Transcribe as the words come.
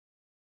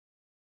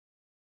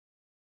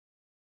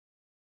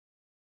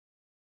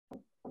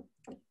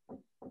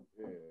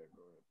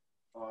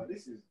Oh,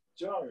 this is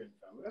jarring,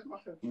 fam. Where's my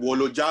phone?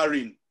 Wolo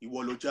jarring.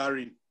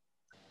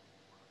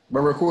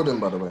 We're recording,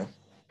 by the way.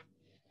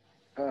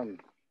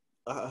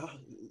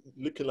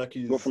 Looking like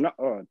he's... Well, from that,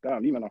 oh,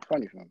 damn, you man are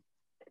funny, fam.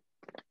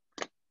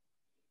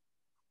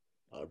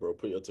 Alright, bro,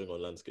 put your thing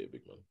on landscape,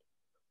 big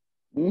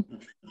man.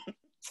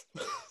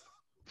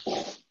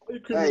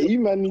 Hey, you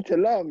man need to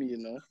allow me, you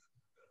know.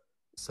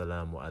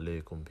 Assalamu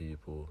alaikum,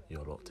 people.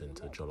 You're locked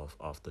into Jollof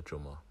after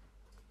Jummah.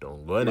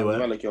 Don't go anywhere.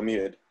 Man, like you're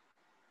muted.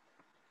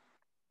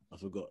 I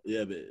forgot.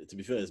 Yeah, but to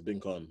be fair, it's been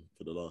calm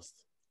for the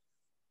last.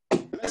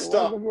 Let's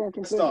start.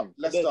 Just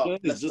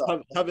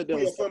have it there.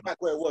 Put your phone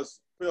back where it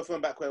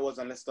was.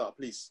 And let's start,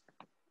 please.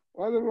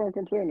 Why is everyone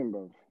complaining,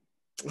 bro?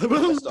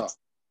 Let's start.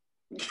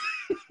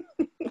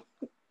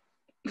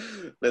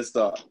 Let's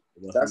start.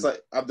 That's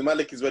like Abdul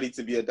Malik is ready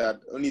to be a dad.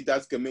 Only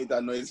dads can make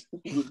that noise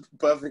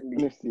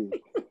perfectly.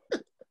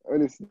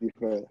 Honestly,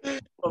 fair.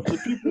 The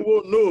people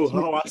won't know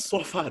how I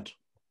suffered.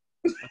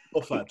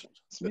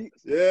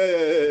 Sweets?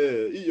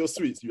 Yeah. Eat your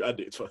sweets, you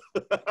addict.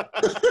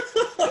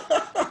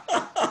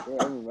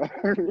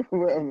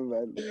 Whatever,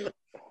 man.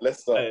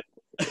 Let's start.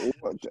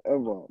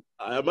 Whatever.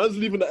 Man's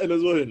leaving that in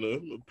as well, you know.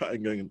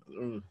 Patting going.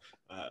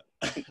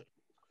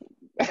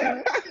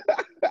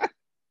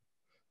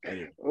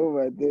 Anyway. Oh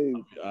my days.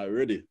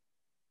 Ready?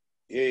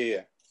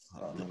 Yeah.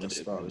 Let's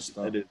start. It's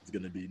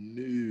going to be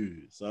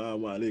new.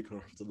 Assalamu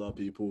alaikum rahmatullah,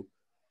 people.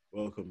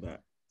 Welcome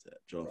back to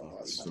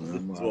Jollof.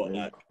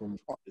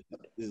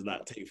 This is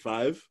like take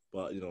 5,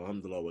 but you know,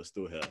 alhamdulillah, we're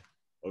still here.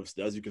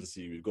 Obviously, as you can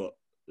see, we've got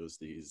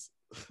he's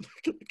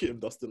get him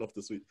dusting off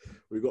the sweet.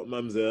 We've got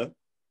Mams there,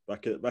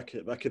 back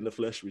in the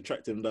flesh. We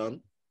tracked him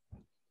down.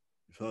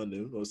 We found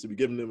him. Obviously, we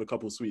given him a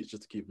couple sweets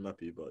just to keep him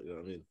happy, but you know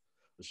what I mean.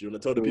 You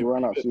want to tell the people?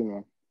 Run out soon,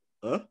 man.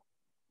 Huh?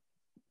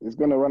 It's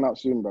gonna run out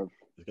soon, bruv.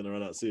 It's gonna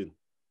run out soon.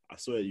 I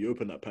swear you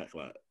opened that pack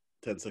like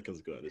 10 seconds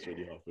ago and it's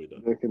already halfway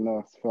done. Looking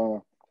nice,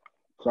 fam.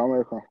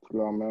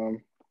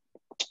 Man.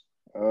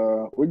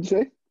 What'd you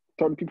say?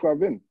 Tell the people I've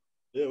been.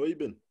 Yeah, where you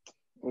been?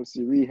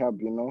 Obviously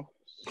rehab, you know.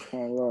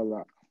 Can't lie,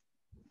 like.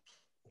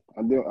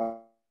 I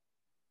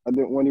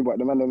didn't want you, but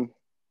the man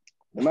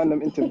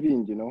them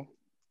intervened, you know.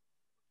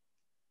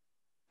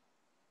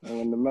 And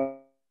when the man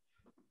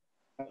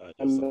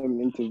them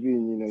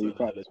intervene, you know, you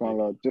can't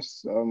like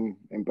just in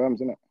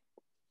Birms, innit?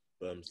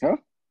 Birms. Huh?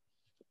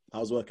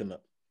 How's working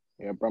that?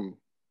 Yeah, Birm.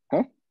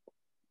 Huh?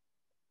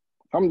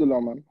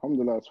 Alhamdulillah, man.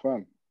 Alhamdulillah, it's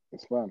fine.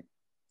 It's fine.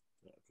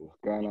 Yeah, cool. It's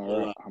going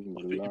alright,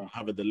 alhamdulillah. We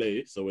have a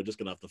delay, so we're just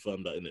gonna have to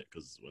firm that in it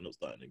because we're not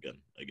starting again.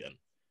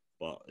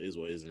 But it is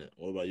what it is, isn't it?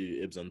 What about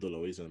you, Ibs and Dullah?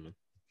 What are you saying, man?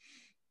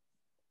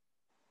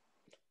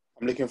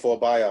 I'm looking for a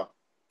buyer.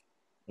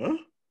 Huh?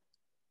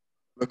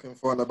 Looking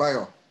for a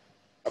buyer.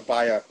 A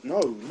buyer? No,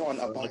 not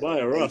a buyer. A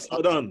buyer, Ross.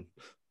 Hold on.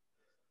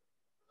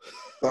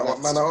 What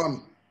man are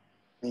on?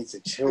 I need to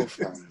chill,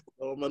 fam.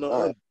 Oh man,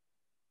 on.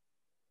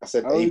 I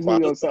said, I was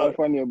doing something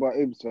funny about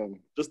Ibs, fam.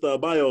 Just a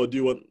buyer, or do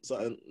you want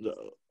something?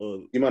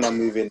 You man are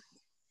moving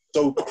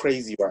so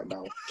crazy right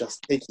now.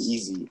 Just take it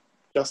easy.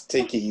 I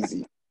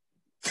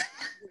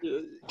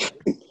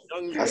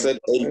said,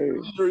 hey.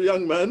 You're a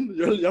young man.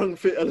 You're young,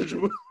 fit,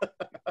 eligible.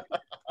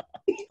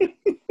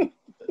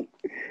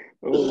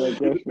 Oh my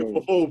gosh, man.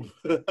 For Phobe.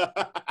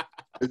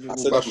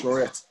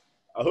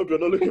 I hope you're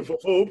not looking for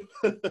Phobe.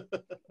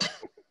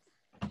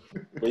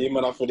 When you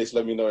man after this,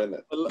 let me know,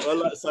 innit? I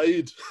like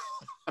Saeed.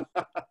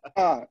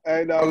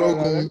 Hey, no,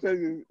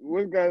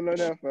 what's going on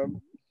there,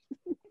 fam?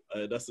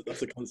 That's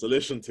a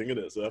cancellation thing,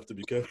 innit? So I have to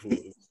be careful.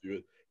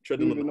 You're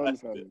treading on the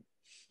ice a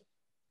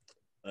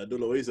bit.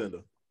 Dullah, what are you saying,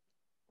 though?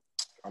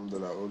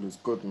 Alhamdulillah, all is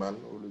good, man.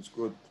 All is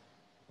good.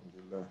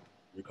 Alhamdulillah.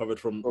 Recovered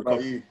from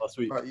last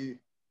week. What about you?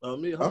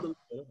 Me, huh?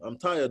 I'm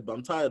tired,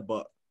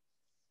 but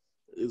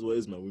it is what it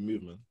is, man. We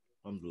move, man.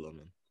 Alhamdulillah,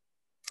 man.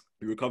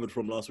 You recovered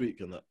from last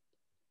week and that.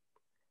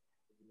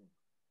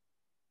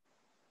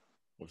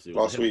 Obviously,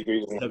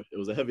 it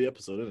was a heavy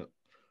episode, isn't it?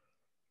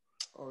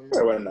 Oh,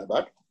 yeah. It wasn't that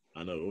bad.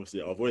 I know,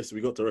 obviously, our voice,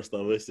 we got to rest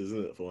our voices,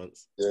 isn't it, for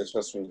once? Yeah,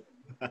 trust me.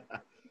 But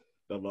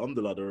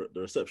alhamdulillah,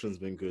 the reception's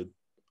been good.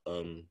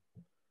 I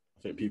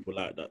think people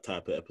like that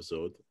type of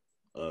episode.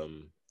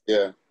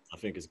 Yeah. I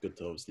think it's good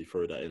to obviously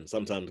throw that in.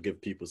 Sometimes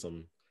give people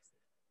some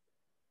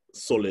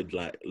solid,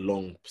 like,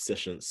 long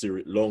sessions,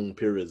 long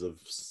periods of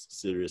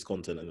serious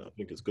content, and I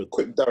think it's good.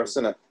 Quick dars,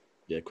 innit?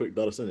 Yeah, quick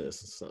dars, innit?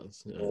 It's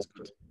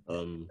good.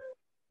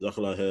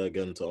 Zakallah here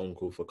again to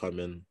Uncle for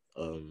coming.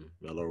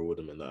 May Allah reward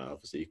him, and that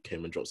obviously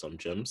came and dropped some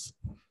gems.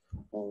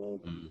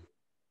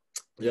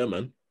 Yeah,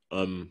 man.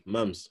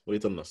 Mams, what are you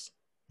telling us?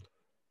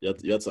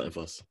 You had something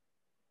for us.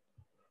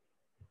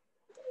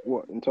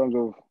 What, in terms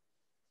of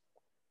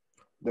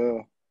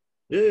the...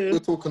 Yeah. You were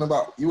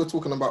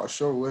talking about a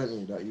show, weren't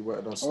you, that you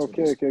wanted us to...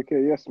 Okay,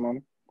 yes,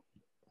 man.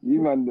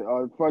 You, man,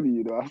 are funny,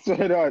 you know. I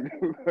swear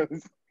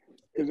that.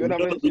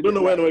 We don't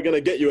know when we're going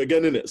to get you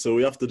again, innit? So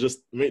we have to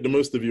just make the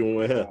most of you when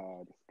we're here.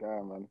 This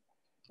guy, man.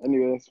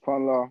 Anyway,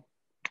 subhanAllah.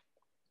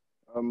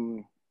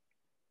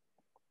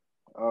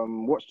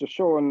 Watch the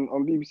show on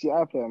BBC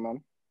iPlayer,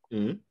 man.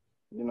 Mm-hmm.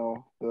 You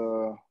know,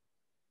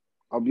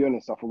 I'll be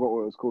honest, I forgot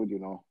what it was called, you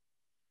know.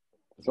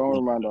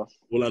 Someone remind us.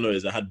 All I know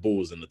is I had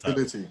balls in the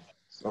title. Fertility.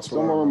 That's what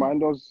I Someone remember.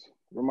 remind us.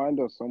 Remind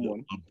us.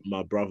 Someone.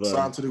 My brother.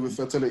 Something to do with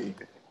fertility.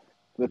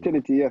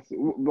 Fertility, yes,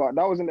 but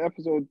that was in the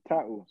episode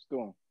title.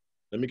 Still,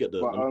 Let me get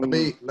the. but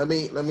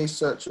Let me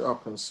search it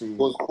up and see. It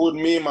was called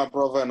Me and My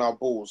Brother and Our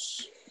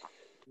Balls.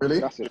 Really?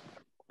 that's it.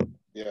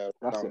 Yeah,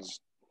 That's sounds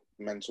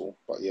mental,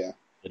 but yeah.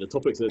 The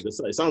topics.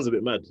 It sounds a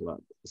bit mad. Like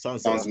it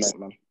sounds Sounds That's mad. it,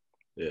 man.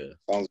 yeah.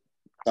 Sounds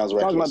Sounds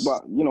reckless. mad,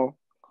 but you know,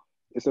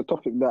 it's a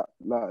topic that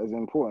is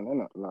important,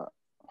 isn't it? Like,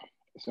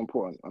 it's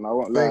important, and I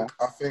won't lie.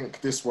 I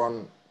think this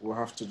one will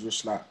have to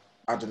just like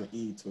add an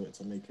E to it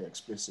to make it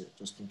explicit,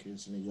 just in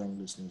case any young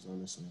listeners are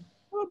listening.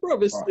 Oh, bro,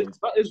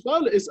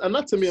 it's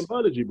anatomy and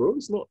biology, bro.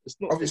 It's not.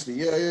 Obviously,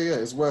 yeah.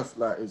 It's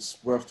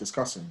worth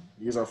discussing.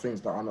 These are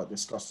things that are not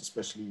discussed,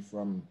 especially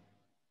from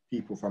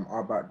people from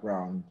our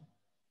background,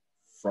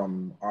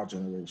 from our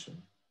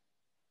generation.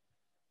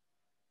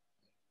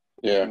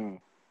 Yeah.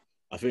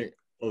 I think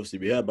obviously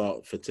we hear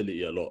about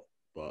fertility a lot,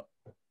 but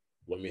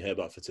when we hear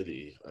about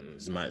fertility, and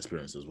it's my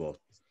experience as well,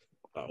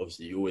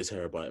 obviously you always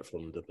hear about it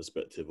from the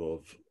perspective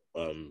of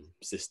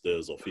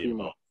sisters or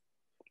female,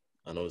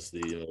 and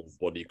obviously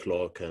body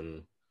clock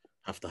and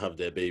have to have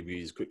their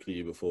babies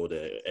quickly before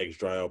their eggs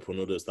dry up and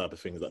all those type of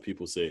things that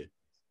people say.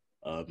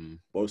 But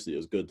obviously it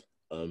was good.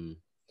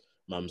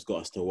 Mum's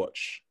got us to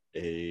watch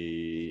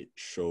a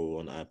show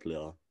on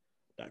iPlayer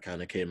that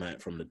kind of came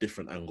out from the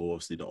different angle,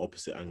 obviously the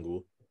opposite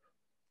angle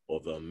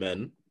of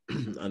men,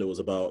 and it was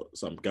about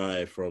some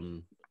guy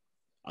from,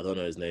 I don't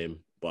know his name,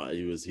 but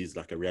he's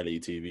like a reality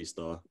TV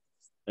star.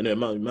 Anyway,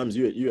 Mams,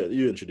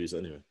 you introduce it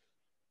anyway.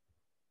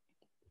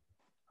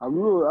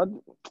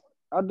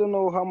 I don't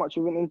know how much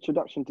of an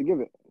introduction to give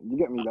it. You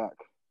get me? Like,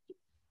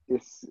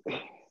 it's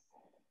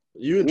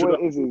You what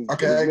introduce. it is.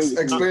 Okay,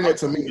 explain it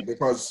to me,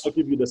 because I'll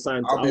give you the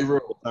science. I'll be real.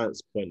 The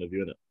science point of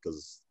view in it,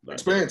 because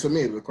Explain it to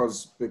me,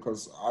 because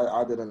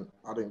I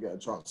didn't get a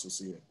chance to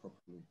see it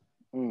properly.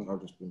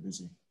 I've just been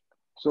busy.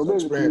 So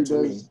explain it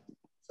to basically, me.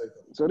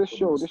 so this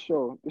show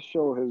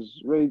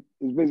is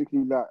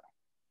basically like,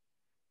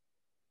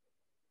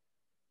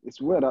 it's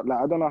weird. Like,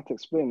 I don't know how to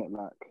explain it.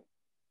 Like,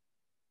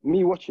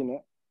 me watching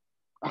it,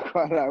 I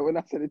can't, like, when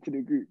I said it to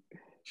the group,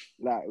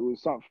 like, it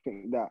was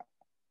something that,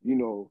 you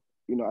know,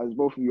 as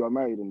both of you are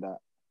married and that,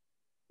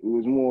 it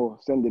was more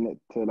sending it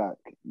to, like,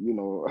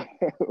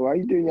 why are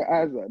you doing your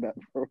eyes like that,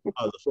 bro?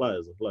 the fly.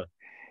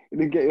 You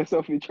didn't get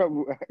yourself in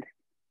trouble.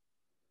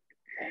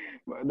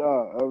 But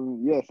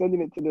no,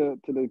 sending it to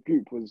the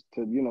group was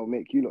to,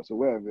 make you lots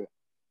aware of it.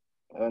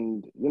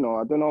 And,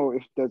 I don't know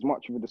if there's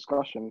much of a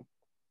discussion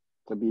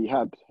to be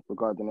had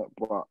regarding it,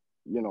 but,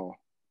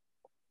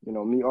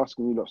 me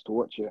asking you lots to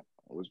watch it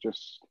was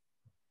just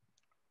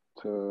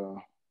to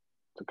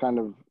kind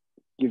of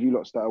give you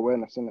lots that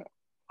awareness in it.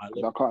 I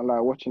can't lie,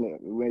 watching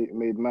it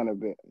made man a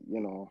bit,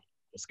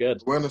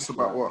 scared. Awareness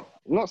about what?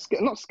 Not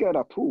scared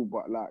at all,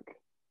 but like,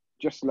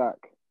 just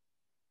like,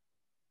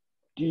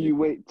 do you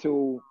wait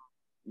till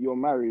you're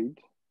married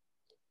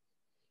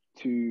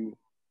to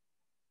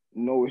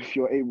know if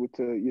you're able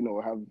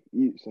to, have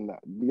youths and that?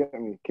 Do you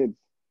get me? Kids,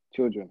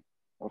 children,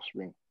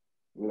 offspring,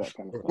 all that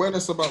kind of stuff.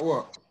 Awareness about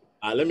what?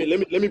 Let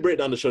me break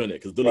down the show in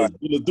it, because Dulla's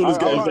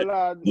getting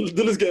vexed.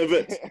 Dulla's getting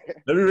vexed.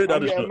 Let me break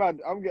down the show.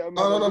 I'm getting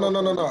mad.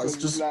 No. It's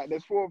just like,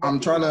 there's four of us I'm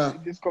trying to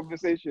in this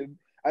conversation,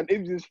 and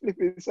Ibs is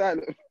flipping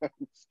silent.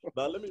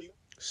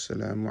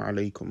 Assalamu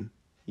alaikum.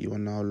 You are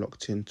now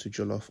locked into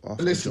Jollof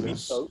after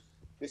listeners. Jummah.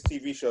 This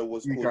TV show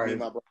was called Me and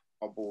My Brother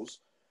and Our Balls.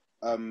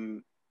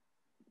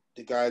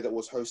 The guy that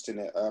was hosting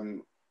it,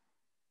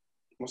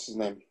 what's his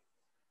name?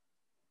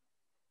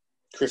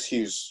 Chris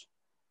Hughes,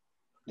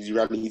 the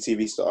reality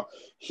TV star.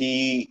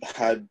 He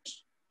had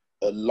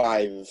a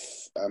live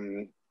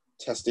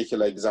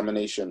testicular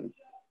examination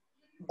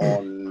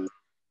on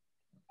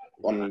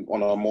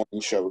a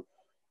morning show,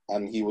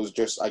 and he was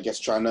just, I guess,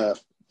 trying to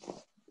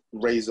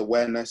raise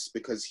awareness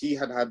because he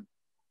had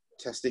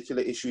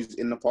testicular issues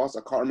in the past.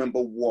 I can't remember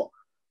what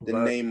the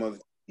name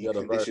of the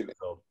condition.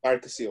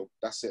 Varicocele.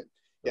 That's it.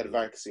 He had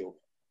varicocele.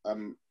 I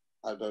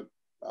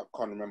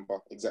can't remember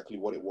exactly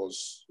what it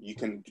was. Do you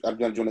want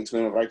to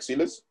explain what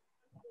varicocele is?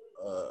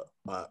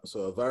 So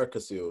a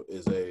varicocele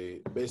is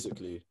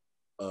basically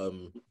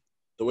the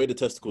way the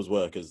testicles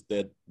work is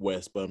they're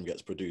where sperm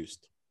gets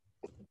produced,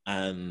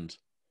 and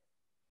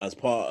as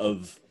part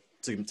of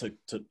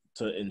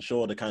to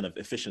ensure the kind of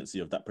efficiency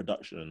of that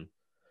production,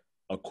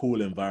 a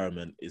cool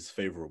environment is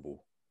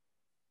favorable,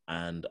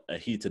 and a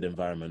heated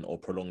environment or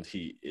prolonged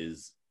heat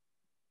is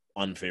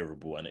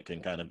unfavorable, and it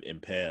can kind of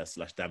impair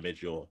 /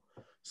 damage your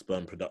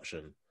sperm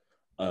production.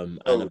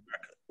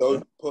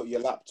 Don't put your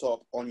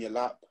laptop on your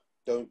lap.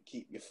 Don't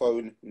keep your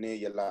phone near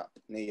your lap,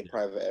 near your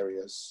private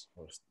areas.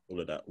 All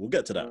of that. We'll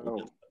get to that.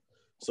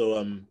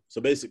 So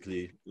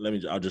basically,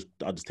 I'll just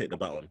take the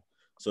baton.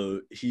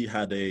 So he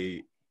has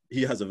a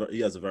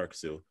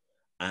varicocele,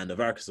 and a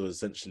varicocele is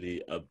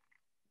essentially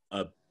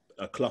a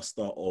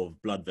cluster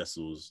of blood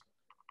vessels,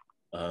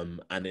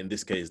 and in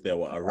this case, they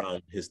were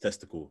around his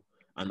testicle.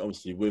 And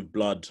obviously, with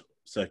blood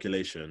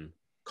circulation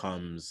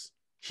comes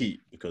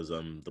heat because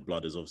the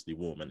blood is obviously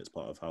warm and it's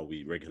part of how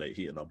we regulate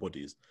heat in our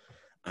bodies.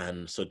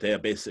 And so they're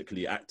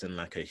basically acting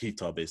like a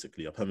heater,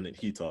 basically a permanent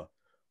heater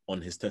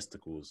on his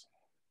testicles,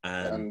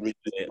 and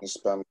reducing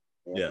sperm.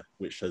 yeah,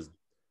 which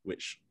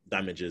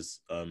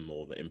damages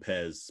or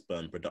impairs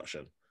sperm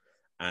production.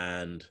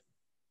 And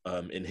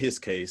in his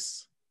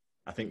case,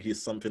 I think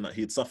he's something that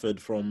he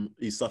suffered from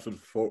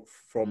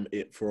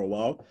it for a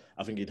while.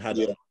 I think he'd had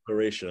an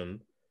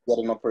operation. He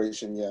had an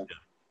operation, yeah.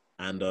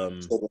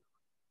 And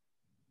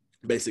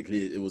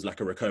basically it was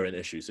like a recurring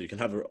issue. So you can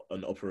have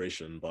an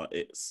operation, but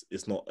it's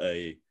not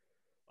a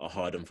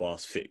hard and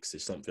fast fix.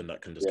 It's something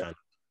that can just kind of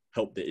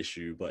help the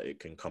issue, but it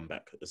can come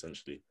back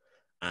essentially.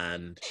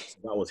 And so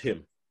that was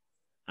him.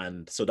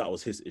 And so that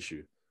was his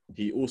issue.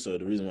 He also,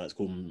 the reason why it's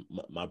called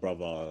my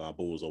brother, our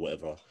balls or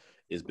whatever,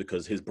 is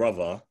because his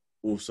brother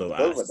also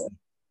asked,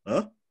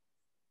 huh?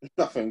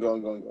 Nothing, go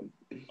on.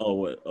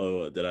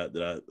 Did I?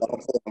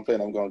 I'm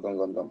playing, I'm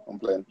going. I'm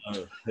playing.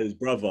 His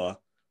brother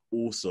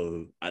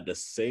also, at the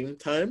same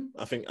time,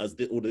 I think as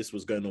all this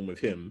was going on with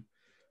him,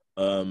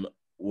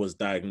 was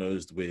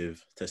diagnosed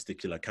with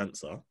testicular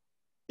cancer.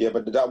 Yeah,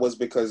 but that was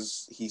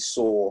because he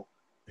saw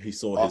after he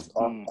saw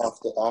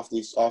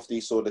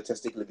the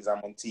testicular exam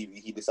on TV,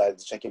 he decided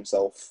to check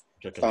himself,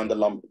 found a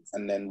lump,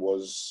 and then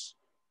was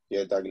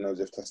diagnosed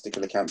with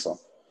testicular cancer.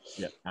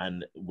 Yeah,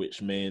 and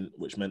which meant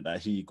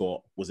that he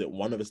got, was it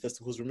one of his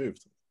testicles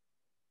removed?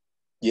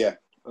 Yeah.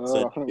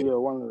 I think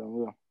one of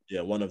them.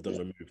 Yeah, one of them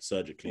removed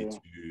surgically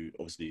to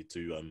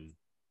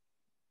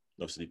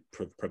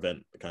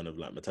prevent kind of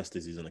like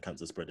metastases and the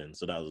cancer spreading.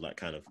 So that was like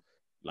kind of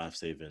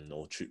life-saving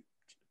or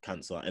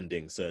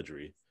cancer-ending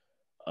surgery.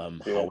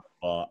 However,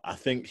 I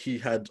think he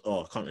had,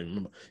 I can't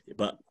remember,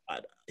 but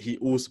he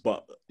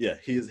also,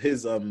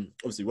 his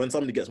obviously when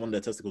somebody gets one of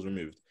their testicles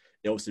removed,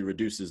 it obviously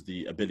reduces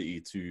the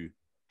ability to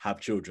have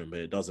children, but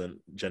it doesn't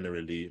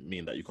generally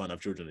mean that you can't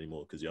have children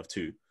anymore because you have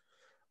two.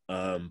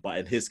 But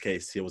in his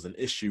case, there was an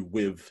issue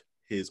with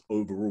his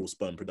overall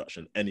sperm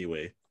production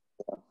anyway,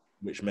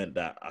 which meant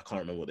that I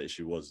can't remember what the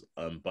issue was.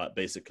 But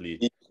basically,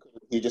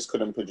 he just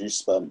couldn't produce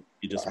sperm.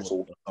 He just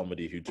was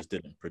somebody who just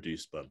didn't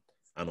produce sperm.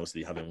 And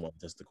obviously having one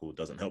testicle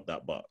doesn't help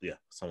that, but yeah,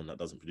 someone that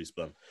doesn't produce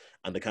sperm.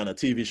 And the kind of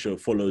TV show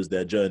follows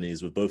their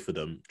journeys with both of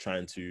them,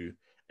 trying to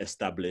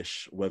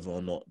establish whether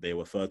or not they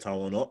were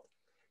fertile or not.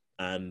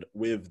 And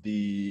with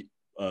the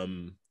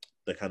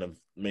kind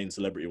of main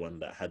celebrity one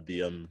that had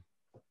the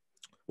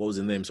what was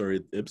his name?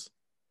 Sorry, Ibs?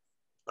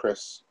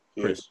 Chris,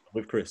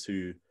 with Chris,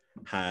 who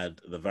had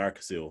the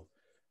varicocele,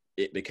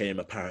 it became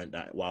apparent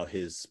that while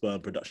his sperm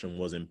production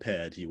was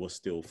impaired, he was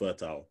still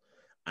fertile.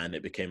 And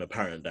it became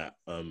apparent that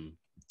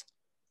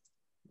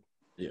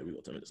we've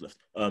got 10 minutes left.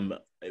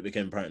 It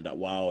became apparent that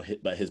while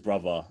his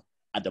brother,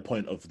 at the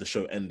point of the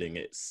show ending,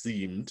 it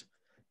seemed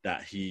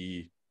that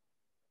he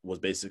was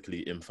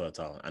basically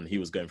infertile, and he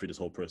was going through this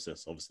whole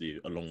process, obviously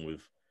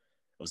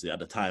at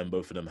the time,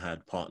 both of them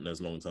had partners,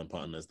 long-term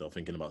partners. They were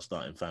thinking about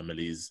starting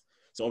families.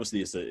 So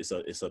obviously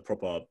it's a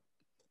proper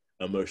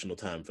emotional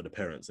time for the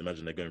parents.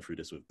 Imagine they're going through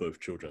this with both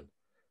children.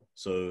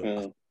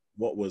 So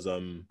what was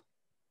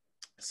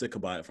sick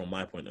about it from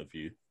my point of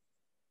view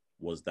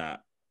was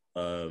that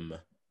the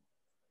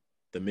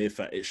mere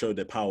fact it showed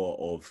the power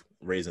of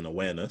raising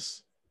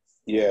awareness.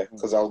 Yeah,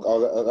 because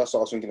that's what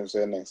I was thinking of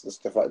saying next. It's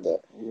the fact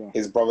that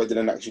his brother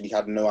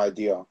had no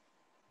idea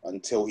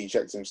until he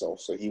checked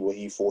himself. So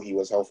he thought he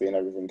was healthy and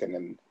everything, and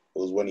then it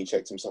was when he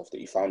checked himself that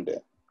he found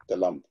the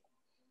lump,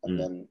 and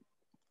then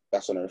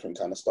that's when everything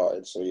kind of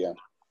started. So yeah,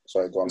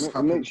 sorry, go on.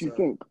 It makes you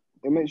think.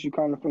 It makes you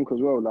kind of think as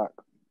well, like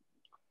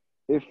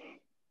if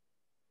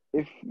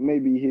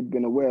maybe he'd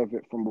been aware of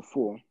it from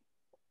before,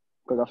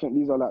 because I think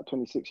these are like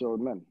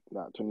 26-year-old men,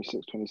 like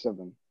 26,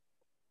 27.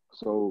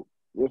 So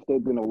if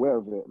they'd been aware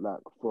of it,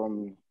 like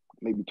from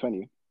maybe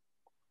 20,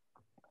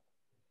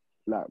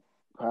 like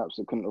perhaps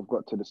it couldn't have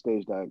got to the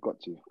stage that it got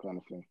to, kind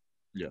of thing.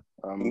 Yeah.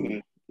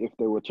 If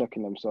they were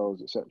checking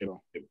themselves, etc.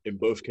 In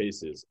both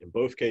cases.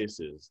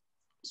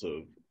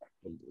 So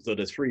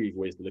there's three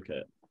ways to look at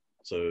it.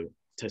 So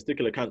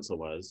testicular cancer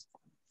wise,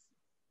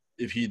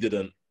 if he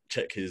didn't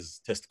check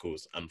his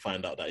testicles and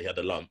find out that he had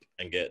a lump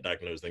and get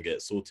diagnosed and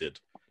get sorted,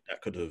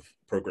 that could have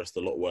progressed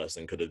a lot worse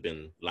and could have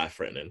been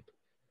life-threatening.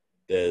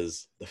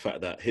 There's the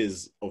fact that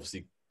his,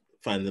 obviously,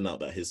 finding out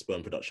that his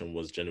sperm production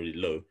was generally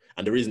low.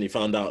 And the reason he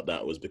found out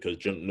that was because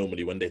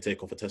normally when they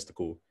take off a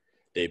testicle,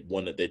 they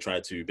try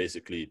to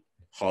basically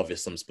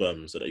harvest some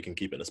sperm so that you can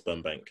keep it in a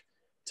sperm bank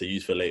to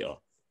use for later.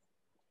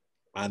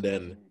 And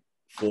then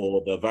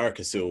for the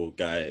varicocele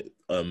guy,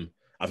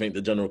 I think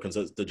the general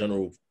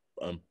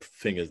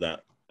thing is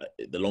that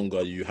the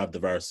longer you have the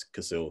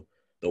varicocele,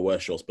 the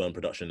worse your sperm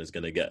production is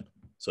going to get.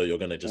 So you're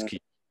going to just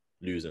keep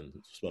losing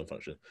sperm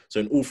function. So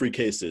in all three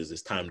cases,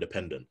 it's time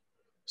dependent.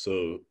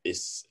 So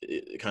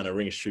it kind of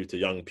rings true to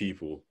young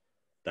people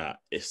that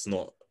it's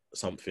not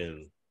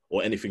something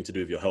or anything to do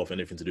with your health,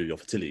 anything to do with your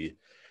fertility.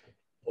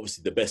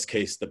 Obviously,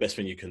 the best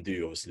thing you can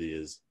do, obviously,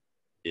 is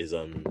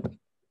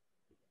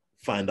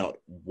find out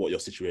what your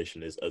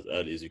situation is as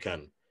early as you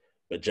can.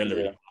 But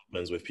generally, what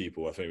happens with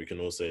people, I think we can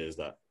all say, is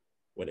that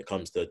when it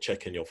comes to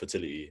checking your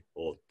fertility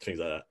or things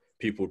like that,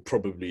 people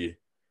probably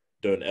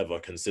don't ever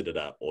consider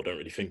that or don't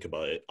really think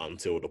about it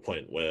until the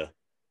point where,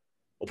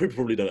 or people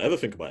probably don't ever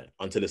think about it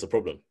until it's a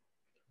problem.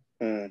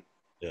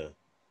 Yeah.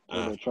 So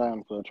they're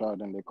trying for a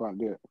child and they can't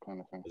do it, kind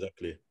of thing.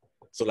 Exactly.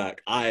 So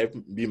like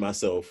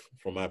myself,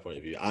 from my point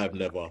of view, I've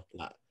never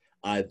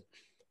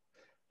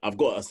I've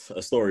got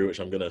a story which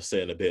I'm gonna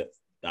say in a bit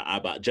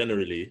but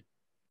generally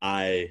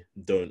I've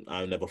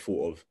never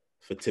thought of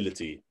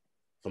fertility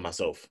for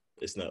myself.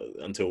 It's not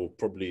until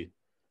probably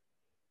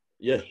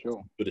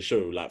for the show,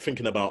 like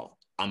thinking about,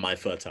 am I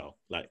fertile?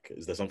 Like,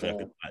 is there something I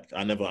could like?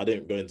 I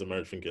didn't go into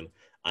marriage thinking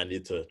I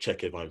need to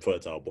check if I'm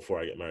fertile before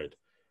I get married.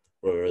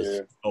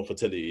 Whereas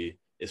fertility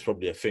is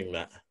probably a thing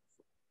that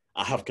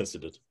I have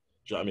considered. Do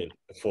you know what I mean?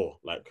 Before,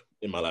 like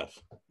in my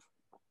life. Do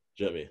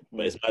you know what I mean?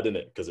 But it's mad,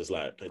 innit? Because it's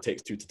like it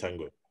takes two to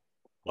tango.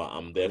 But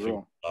I'm there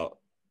thinking about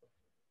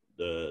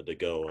the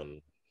girl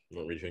and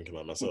not really thinking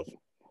about myself.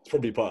 It's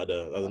probably part of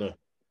the, I don't know.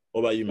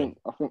 What about you, man?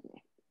 I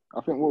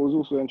think what was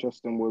also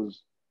interesting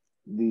was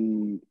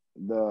the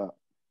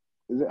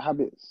is it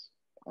habits?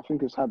 I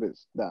think it's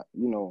habits that,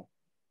 you know,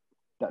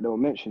 that they were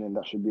mentioning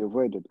that should be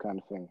avoided, kind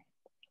of thing.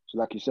 So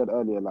like you said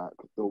earlier, like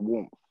the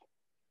warmth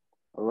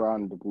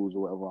around the balls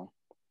or whatever,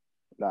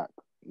 like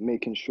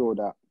making sure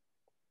that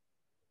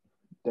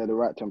they're the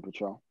right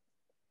temperature,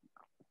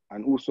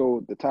 and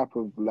also the type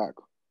of, like,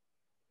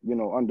 you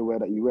know, underwear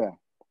that you wear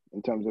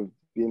in terms of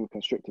being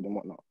constricted and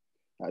whatnot.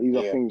 Like these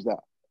are things that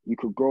you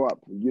could grow up,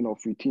 you know,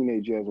 through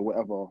teenage years or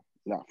whatever,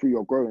 like through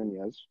your growing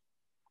years,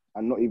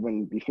 and not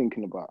even be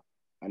thinking about,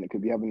 and it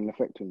could be having an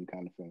effect on you,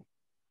 kind of thing.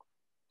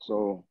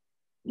 So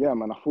yeah,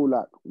 man, I feel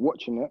like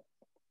watching it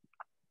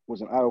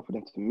was an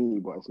eye-opener to me,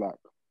 but it's like,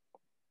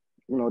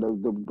 you know,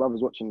 the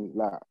brothers watching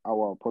like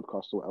our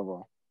podcast or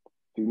whatever,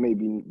 who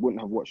maybe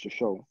wouldn't have watched the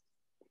show.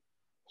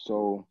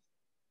 So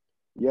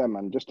yeah,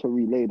 man, just to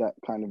relay that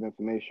kind of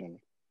information,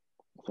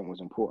 I think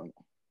was important.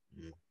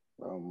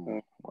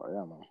 But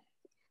yeah, man.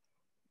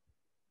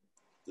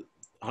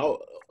 How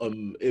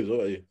Ibs, what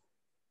about you?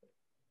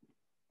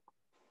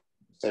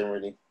 Same,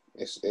 really.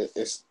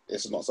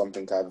 It's not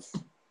something I've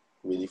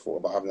really thought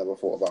about. I've never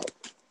thought about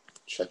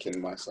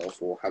checking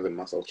myself or having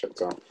myself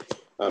checked out.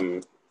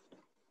 I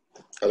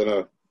don't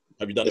know.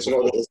 Have you done it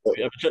before? Have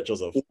you ever checked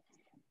yourself?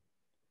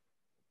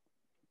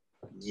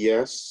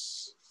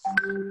 Yes.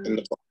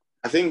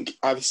 I think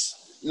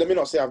let me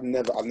not say I've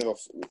never,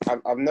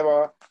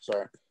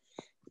 sorry.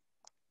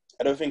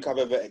 I don't think I've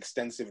ever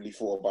extensively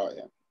thought about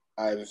it.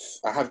 I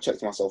have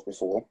checked myself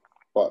before,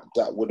 but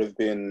that would have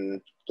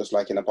been just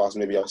like in the past.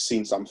 Maybe I've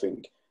seen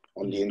something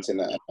on the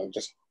internet and I've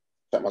just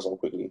checked myself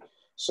quickly.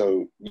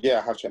 So yeah,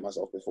 I have checked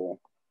myself before,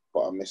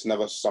 but it's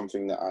never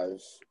something that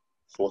I've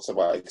thought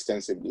about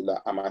extensively.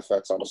 Like, am I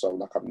fertile or so?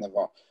 Like, I've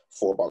never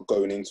thought about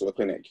going into a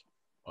clinic.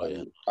 Oh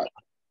yeah,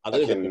 I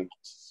don't think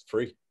it's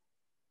free.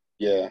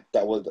 Yeah,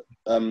 that would.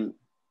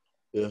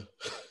 Yeah.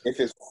 If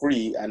it's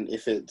free and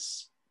if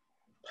it's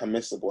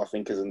permissible, I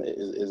think is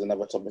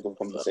another topic of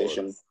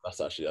conversation. That's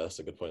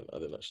a good point. I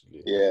didn't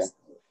actually. Yeah.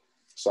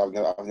 So I've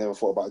never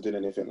thought about doing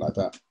anything like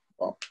that.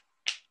 But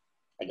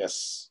I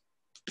guess,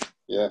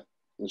 yeah,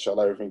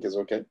 inshallah everything is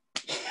okay.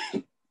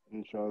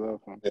 Inshallah,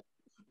 fam. Yeah.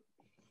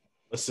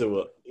 Let's see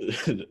what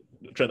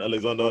Trent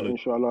Alexander.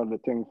 Inshallah the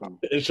thing, fam.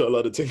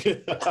 Inshallah the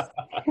thing.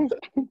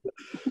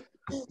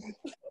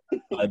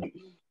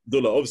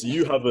 Dullah, obviously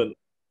you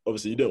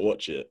didn't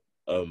watch it.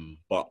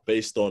 But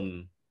based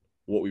on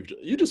what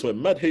you just went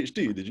mad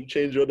HD. Did you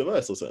change your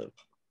device or something?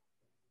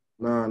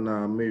 No,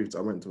 I moved. I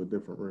went to a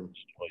different room.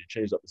 Oh, you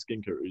changed up the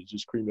skincare. You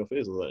just cream your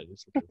face or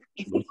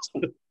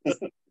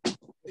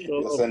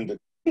something?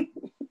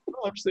 No,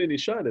 I'm saying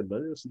he's shining,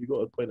 man. Obviously, you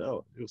got to point it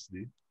out.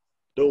 Obviously,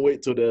 don't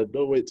wait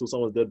till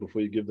someone's dead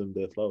before you give them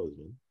their flowers,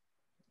 man.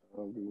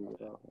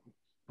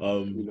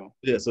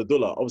 Yeah. So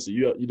Dullah, obviously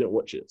you didn't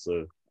watch it.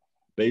 So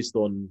based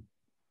on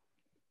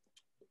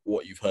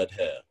what you've heard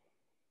here,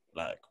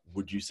 like,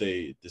 would you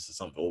say this is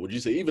something, or would you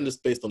say even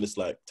just based on this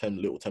like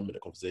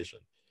 10-minute conversation,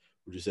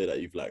 would you say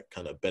that you've like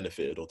kind of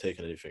benefited or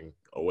taken anything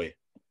away?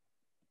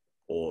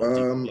 Or I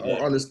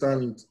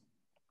understand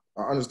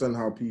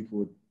how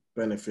people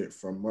benefit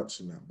from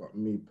watching that, but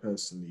me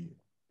personally,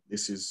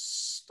 this is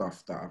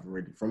stuff that I've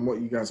already, from what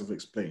you guys have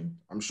explained,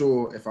 I'm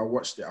sure if I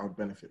watched it, I would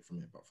benefit from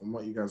it. But from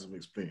what you guys have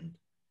explained,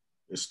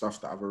 it's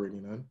stuff that I've already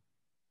known.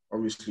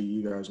 Obviously,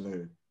 you guys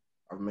know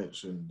I've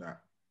mentioned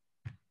that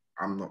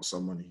I'm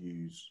someone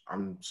who's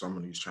trying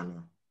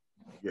to,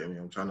 you get me?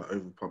 I'm trying to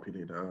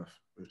overpopulate the earth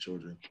with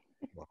children,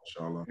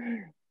 inshallah.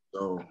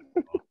 So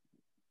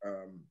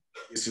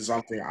this is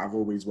something I've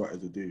always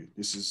wanted to do.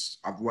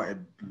 I've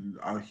wanted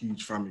a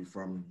huge family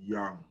from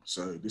young.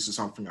 So this is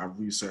something I've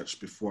researched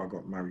before I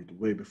got married,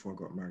 way before I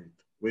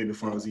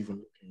was even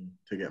looking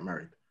to get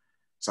married.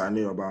 So I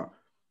knew about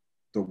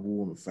the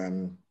warmth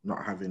and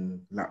not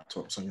having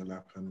laptops on your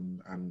lap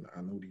and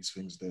all these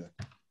things there.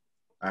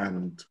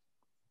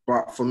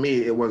 But for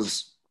me, I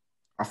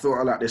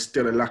feel like there's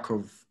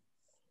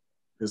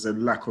a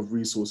lack of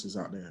resources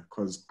out there,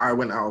 because I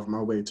went out of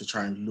my way to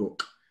try and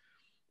look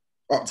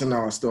up to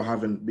now, I still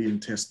haven't been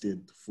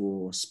tested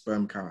for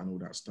sperm count and all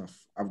that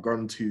stuff. I've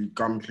gone to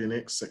gum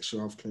clinics,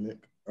 sexual health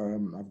clinic.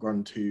 I've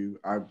gone to,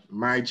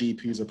 my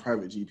GP is a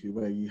private GP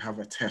where you have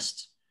a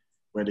test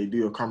where they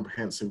do a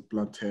comprehensive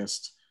blood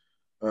test.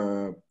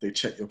 They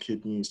check your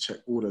kidneys, check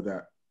all of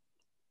that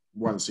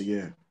once a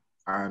year.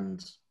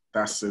 And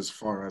that's as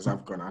far as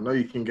I've gone. I know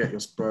you can get your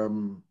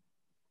sperm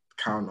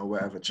count or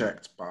whatever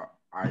checked, but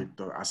I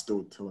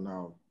still till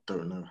now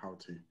don't know how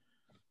to.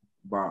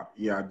 But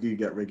yeah, I do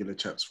get regular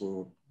checks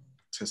for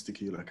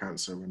testicular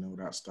cancer and all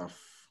that stuff,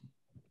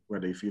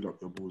 where they feel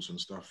up your balls and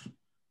stuff,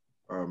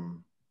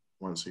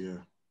 once a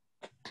year.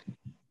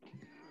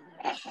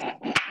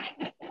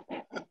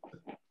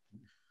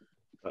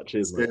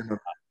 Cheers, man.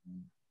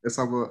 Let's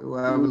have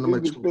a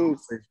mature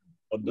conversation.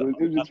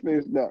 Religious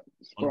space that.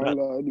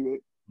 Anyway.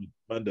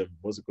 Mandem,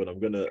 what's it called? I'm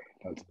gonna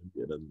cancel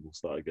it and then we'll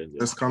start again. Yeah.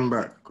 Let's come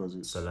back because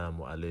it's.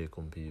 Assalamu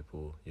alaikum,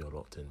 people. You're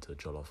locked into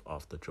Jollof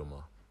after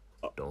Jummah.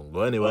 Don't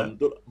go anywhere.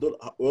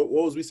 What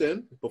was we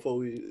saying before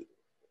we?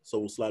 So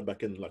we'll slide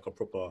back in like a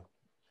proper.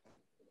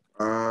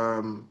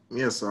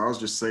 Yeah. So I was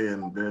just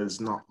saying, there's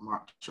not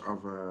much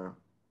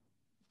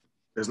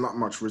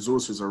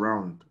resources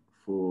around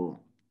for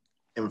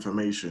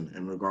information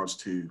in regards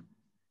to,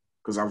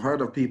 because I've heard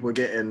of people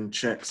getting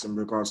checks in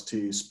regards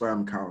to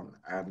sperm count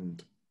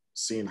and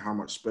seeing how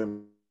much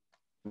sperm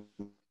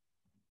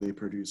they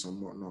produce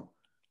and whatnot,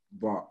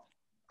 but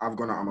I've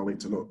gone out on my way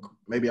to look.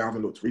 Maybe I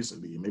haven't looked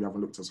recently, maybe I haven't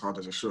looked as hard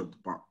as I should,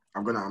 but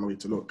I've gone out on my way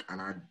to look and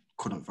I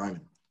couldn't find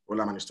it. All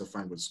I managed to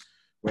find was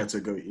where to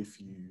go if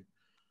you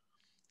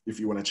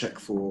want to check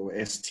for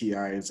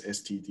STIs,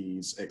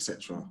 STDs,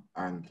 etc.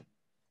 And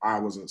I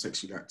wasn't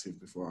sexually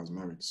active before I was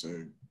married,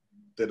 so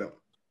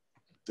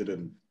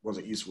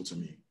wasn't useful to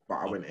me, but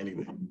I went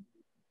anyway.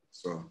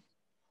 So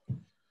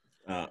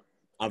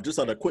I've just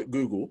had a quick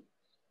Google.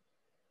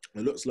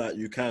 It looks like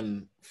you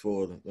can,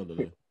 for I don't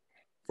know,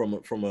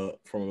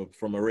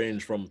 from a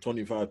range from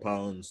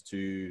 £25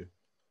 to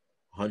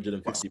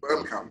 150.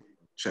 Sperm count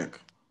check.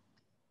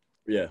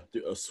 Yeah,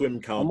 do a swim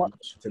count.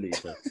 Fertility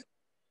test.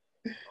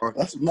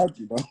 That's mad,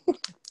 you know.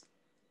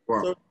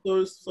 Wow. So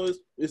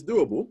it's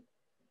doable.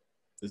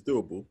 It's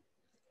doable.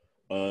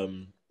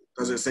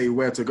 Does it say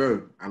where to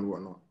go and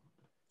whatnot?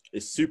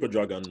 It's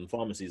Superdrug and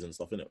pharmacies and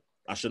stuff, innit?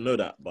 I should know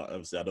that, but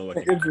obviously I don't work.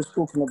 It's just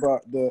talking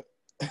about the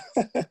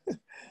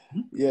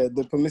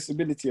the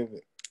permissibility of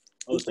it.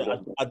 Obviously,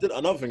 I did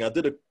another thing. I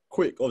did a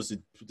quick.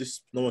 Obviously,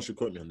 no one should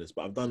quote me on this,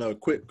 but I've done a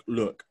quick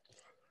look,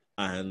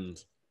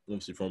 and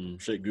obviously from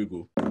Sheikh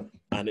Google,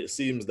 and it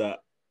seems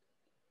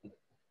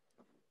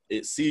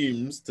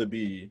to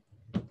be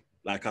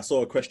like, I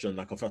saw a question,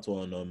 like a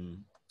fatwa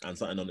on and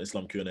something on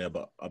Islam Q&A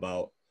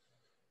about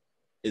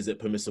is it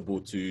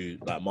permissible to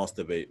like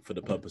masturbate for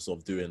the purpose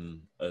of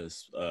doing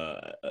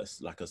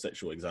like a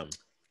sexual exam?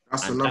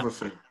 That's another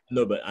thing.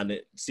 No, but and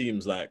it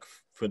seems like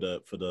for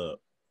that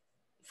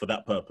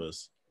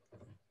purpose,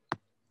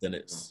 then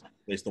it's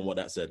based on what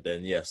that said.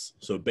 Then yes.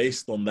 So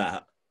based on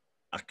that,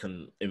 I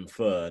can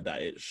infer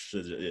that it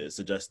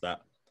suggests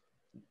that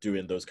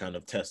doing those kind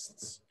of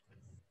tests,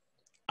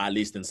 at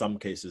least in some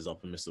cases, are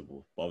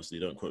permissible. But obviously,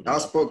 don't quote me. I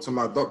spoke to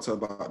my doctor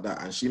about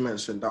that, and she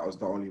mentioned that was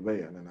the only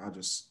way, and then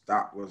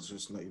that was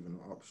just not even an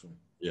option.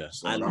 Yeah,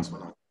 so and that's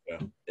when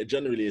it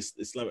generally is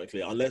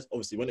Islamically, unless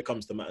obviously when it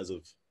comes to matters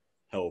of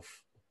health,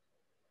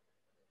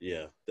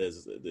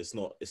 it's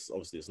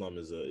obviously Islam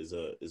is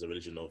a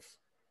religion of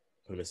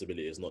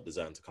permissibility. It's not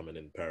designed to come in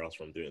and pair us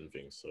from doing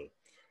things. So,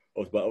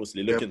 but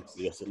obviously look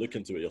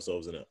into it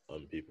yourselves, innit,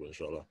 people,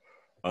 inshallah.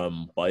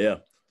 But yeah.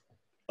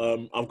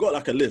 I've got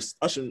like a list.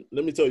 Actually,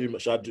 let me tell you.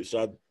 Should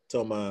I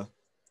tell my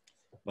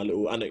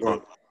little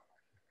anecdote?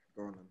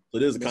 Go on. So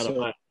this is kind of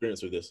my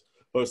experience with this.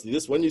 Firstly,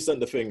 when you sent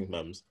the thing,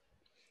 Mams,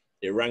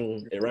 it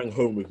rang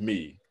home with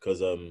me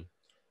because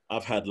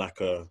I've had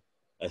like a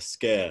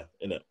scare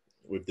in it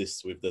with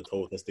the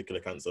whole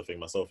testicular cancer thing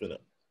myself, in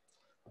it.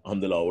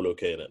 Alhamdulillah, all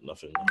okay in it.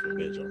 Nothing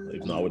major.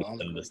 Even though I would have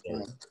done this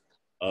story.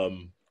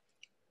 And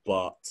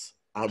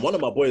one of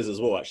my boys as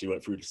well actually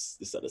went through this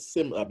at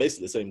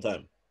basically the same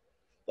time.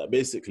 That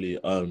basically,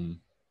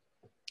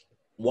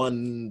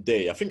 one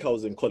day, I think I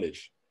was in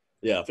college.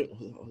 Yeah, I think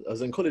I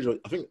was in college. I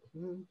think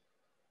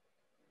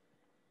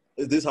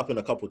this happened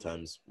a couple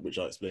times, which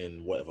I'll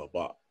explain whatever.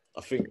 But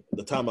I think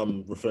the time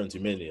I'm referring to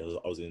mainly, I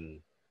was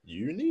in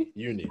uni,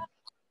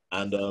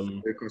 and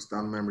it goes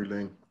down memory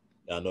lane.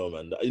 Yeah, I know,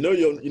 man.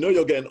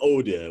 You're getting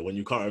old, yeah, when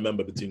you can't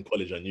remember between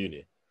college and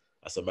uni.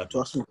 That's a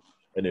matter.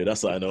 Anyway,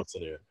 that's what I know.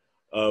 Anyway,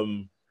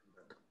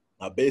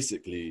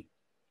 basically,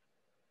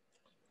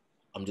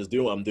 I'm just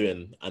doing what I'm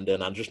doing, and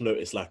then I just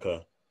noticed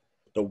the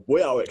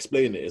way I'll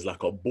explain it is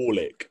like a ball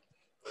ache.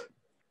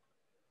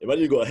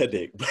 Imagine you got a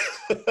headache.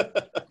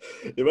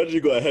 Imagine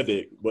you got a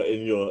headache, but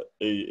in your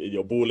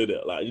ball, in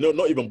it, like,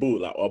 not even ball,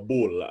 like a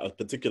ball, like a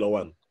particular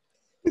one.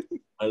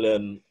 And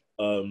then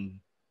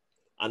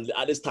and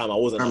at this time I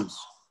wasn't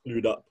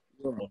glued up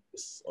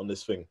on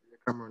this thing.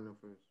 Camera in your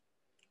face.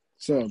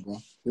 Sorry, bro.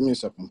 Give me a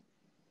second.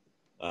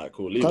 Alright,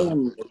 cool.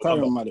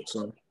 Carry on, Maddox,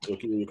 sorry.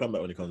 You'll come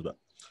back when he comes back.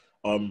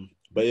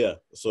 But yeah,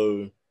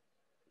 so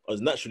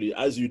as naturally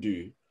as you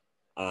do,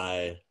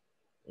 I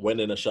went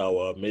in a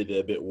shower, made it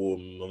a bit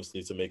warm,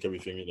 obviously to make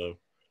everything,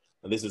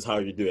 and this is how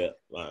you do it.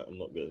 Like, I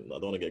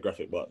don't want to get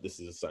graphic, but this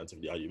is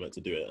scientifically how you meant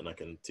to do it, and I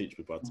can teach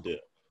people how to do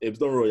it. It's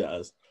don't roll your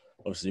eyes.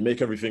 Obviously, you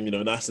make everything,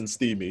 nice and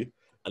steamy,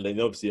 and then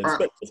you obviously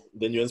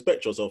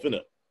inspect yourself in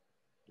it.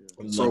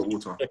 Salt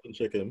water.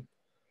 Checking.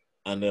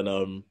 And then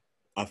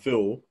I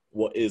feel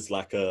what is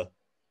like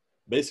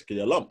basically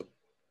a lump.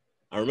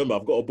 I remember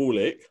I've got a ball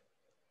ache,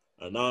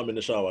 and now I'm in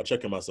the shower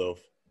checking myself,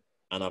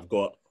 and I've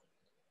got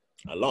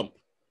a lump.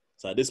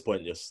 So at this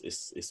point,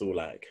 it's all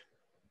like,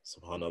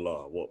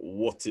 subhanallah,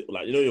 what it,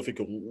 like, you're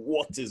thinking,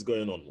 what is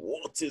going on?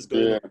 What is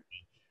going on? At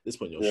this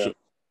point, you're shook.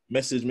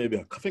 Message maybe,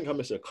 I think I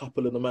messaged a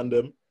couple of the man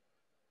them,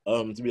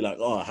 to be like,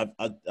 oh,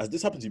 has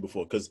this happened to you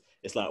before? Because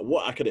it's like,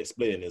 what I could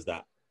explain is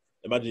that,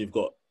 imagine you've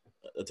got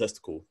a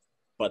testicle,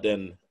 but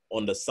then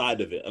on the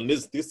side of it, and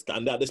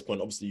and at this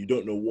point, obviously, you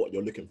don't know what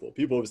you're looking for.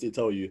 People obviously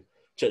tell you,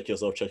 check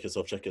yourself.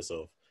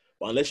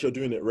 But unless you're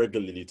doing it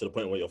regularly to the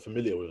point where you're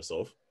familiar with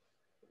yourself,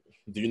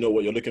 do you know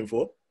what you're looking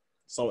for?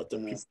 People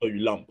tell you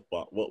lump,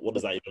 but what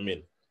does that even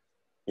mean?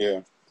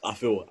 Yeah. I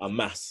feel a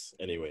mass,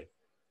 anyway,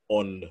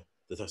 on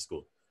the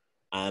testicle.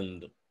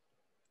 And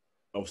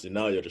obviously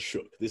now you're just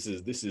shook. This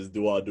is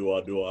dua,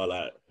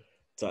 like,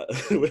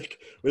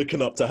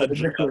 waking up to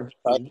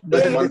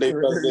Monday,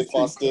 Thursday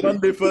fasting.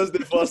 Monday,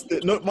 Thursday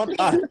fasting. No,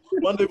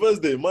 Monday,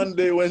 Thursday,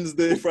 Monday,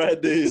 Wednesday,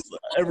 Fridays,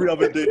 every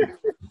other day.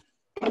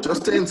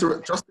 Just to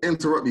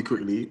interrupt you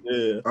quickly.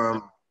 Yeah.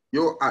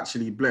 You're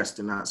actually blessed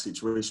in that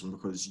situation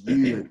because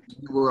you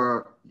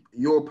are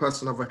you're a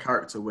person of a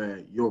character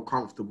where you're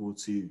comfortable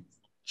to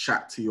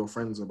chat to your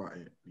friends about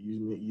it.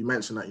 You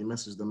mentioned that you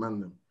messaged the man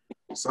them.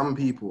 Some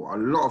people, a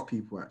lot of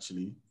people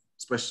actually,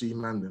 especially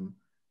man them,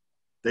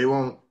 they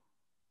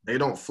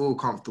don't feel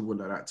comfortable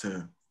like that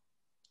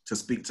to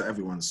speak to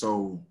everyone.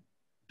 So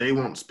they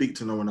won't speak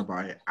to no one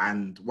about it.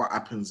 And what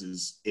happens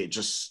is they're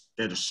just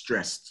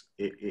stressed.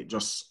 It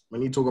just,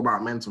 when you talk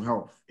about mental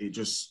health, it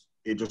just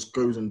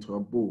goes into a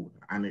ball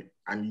and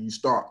you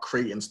start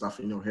creating stuff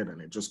in your head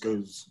and it just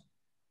goes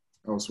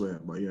elsewhere.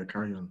 But yeah,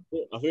 carry on.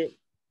 I think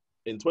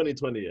in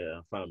 2020,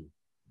 fam,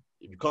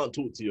 if you can't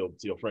talk to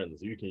your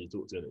friends, who can you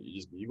talk to?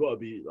 You gotta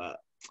be like,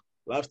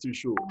 life's too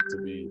short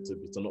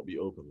to not be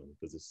open, man,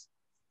 because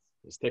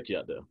it's techie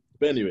out there.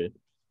 But anyway,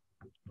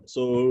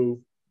 so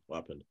what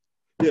happened?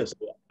 Yes,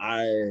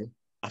 I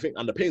think,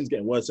 and the pain's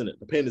getting worse, isn't it?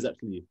 The pain is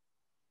actually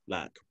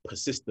like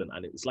persistent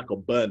and it's like a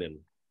burning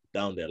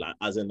down there. Like,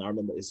 as in, I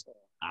remember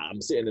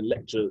I'm sitting in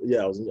lecture.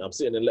 Yeah, I'm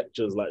sitting in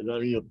lectures. Like, you know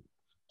what I mean? Do you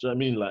know what I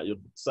mean? Like, you're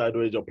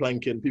sideways, you're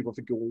planking. People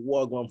thinking,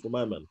 what going for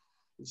my man?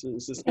 It's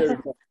a scary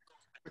thing.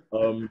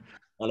 And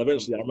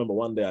eventually, I remember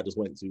one day I just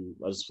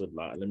said,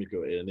 like, let me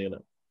go A&E,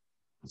 innit?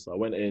 So I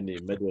went A&E,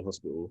 Medway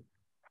Hospital.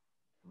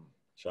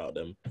 Shout out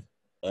them.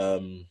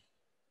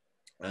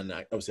 And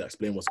I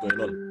explained what's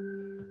going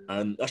on.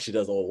 And actually,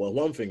 there's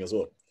one thing as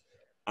well.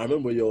 I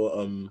remember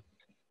your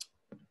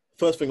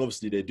first thing,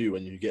 obviously, they do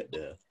when you get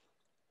there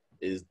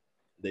is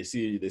they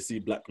see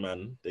black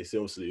man. They say,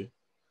 obviously,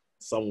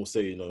 some will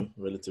say,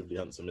 relatively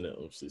handsome, innit?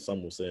 Obviously,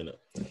 some will say, innit?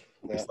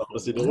 Yeah. So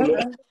obviously, all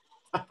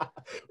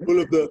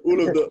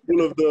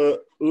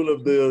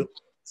of the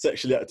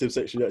sexually active,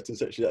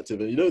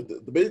 and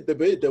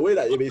the way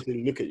that they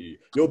basically look at you,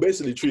 you're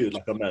basically treated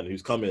like a man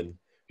who's come in,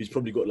 who's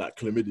probably got like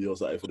chlamydia or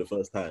something for the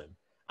first time,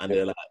 and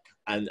they're like,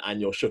 and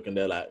you're shook, and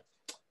they're like,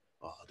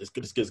 oh, this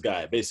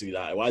guy, basically,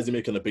 like, why is he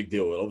making a big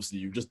deal? And obviously,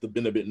 you've just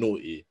been a bit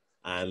naughty,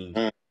 and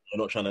you're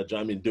not trying to,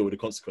 deal with the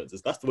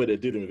consequences. That's the way they're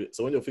dealing with it.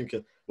 So when you're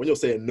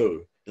saying no,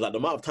 it's like the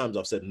amount of times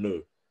I've said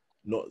no,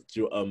 not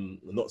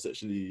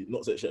sexually,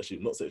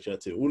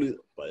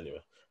 but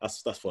anyway,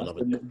 that's for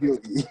another day.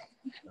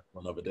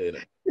 Another day,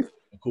 innit?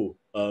 Cool.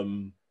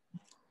 I'm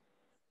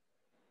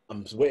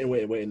just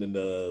waiting in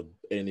the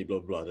A&E, blah,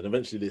 blah, blah. And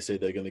eventually they say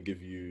they're going to give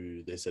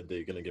me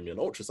an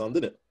ultrasound,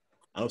 didn't it?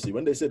 And obviously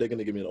when they say they're going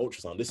to give me an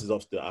ultrasound, this is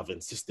after I've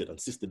insisted.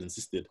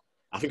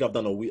 I think I've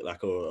done a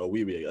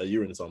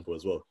urine sample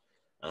as well.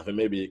 And I think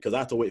maybe, because I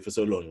had to wait for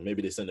so long,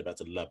 maybe they sent it back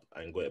to the lab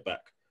and got it back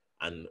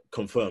and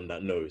confirmed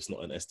that no, it's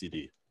not an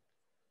STD.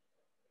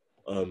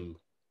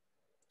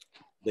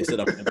 They said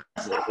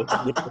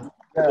ultrasound.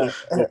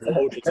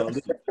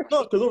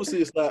 No, because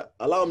obviously it's like,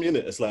 allow me in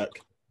it. It's like,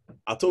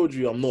 I told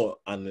you I'm not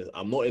in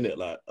it.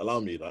 Like, allow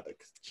me.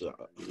 Like,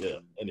 yeah.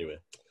 Anyway,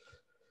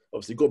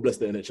 obviously, God bless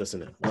the NHS,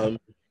 innit?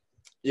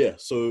 Yeah.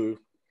 So,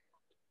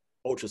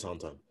 ultrasound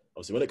time.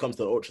 Obviously, when it comes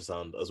to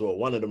ultrasound as well,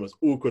 one of the most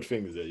awkward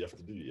things that you have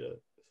to do, yeah,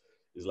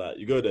 is like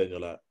you go there and you're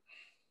like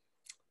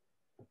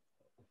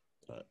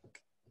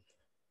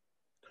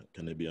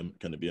can it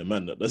be a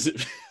man that does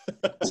it?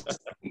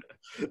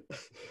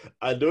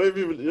 I don't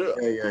even. Yeah.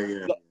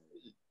 Like,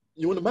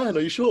 you want a man?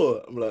 Are you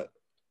sure? I'm like,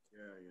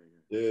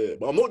 yeah.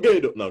 But I'm not gay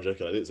though. No, I'm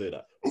joking. I didn't say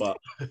that. But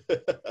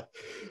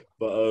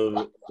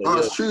no,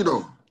 it's true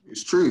though.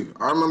 It's true.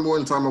 I remember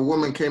one time a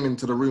woman came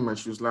into the room and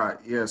she was like,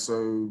 "Yeah,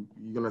 so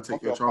you're gonna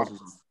take your trousers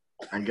off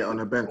and get on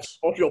a bench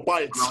off your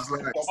bikes."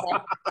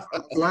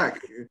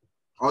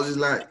 I was just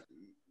like,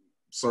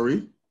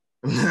 Sorry?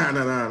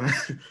 No.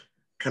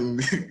 Can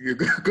you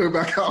go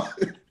back out?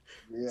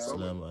 Yeah.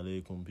 Assalamu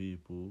alaikum,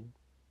 people.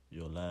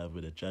 You're live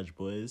with the Judge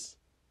Boys.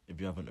 If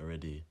you haven't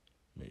already,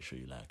 make sure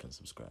you like and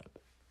subscribe.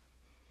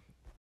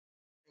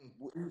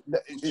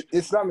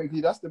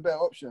 Islamically, that's the better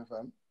option,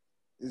 fam.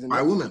 Isn't By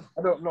it? a woman.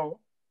 I don't know.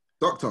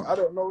 Doctor. I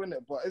don't know,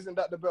 innit? But isn't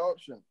that the better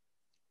option?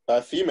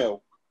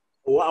 Female.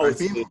 What I By would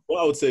say, female.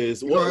 what I would say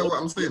is You know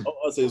what I'm saying? what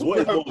I would say is what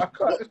is Bro, more, I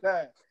can't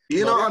lie.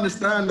 You No. don't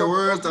understand the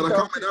words that are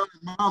coming out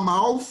of my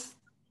mouth?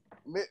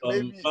 Maybe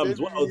Mams,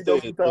 what I would you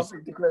say don't is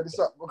think to clear this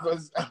up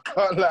because I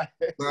can't lie.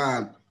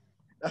 Man,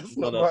 That's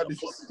No, not no, what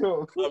this is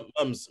still.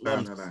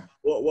 Mams, nah.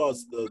 what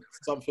was the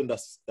something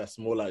that's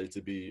more likely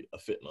to be a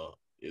fitna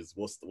is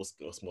what's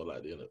more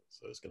likely in it?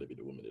 So it's gonna be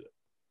the woman in it.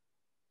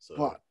 So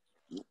But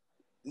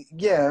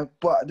yeah,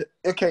 but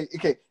okay.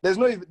 There's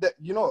no even that.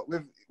 You know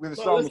what? With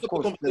Islam, of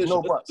course, there's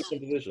no buts.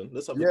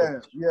 Let's have the Yeah,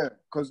 conversation. yeah.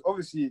 Because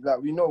obviously, like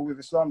we know with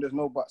Islam, there's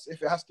no buts.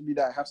 If it has to be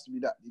that, it has to be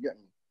that. You get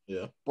me?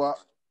 Yeah. But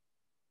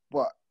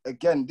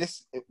again,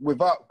 this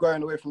without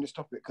going away from this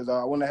topic because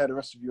I want to hear the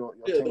rest of your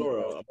Yeah, thing, don't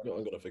worry, I'm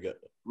gonna forget.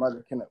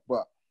 Malik, innit?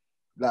 But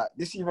like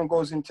this even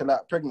goes into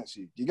like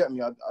pregnancy. Do you get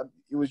me?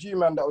 It was you,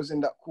 man, that was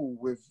in that call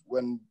with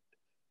when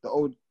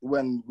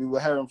we were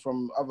hearing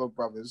from other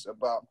brothers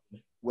about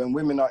when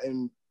women are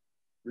in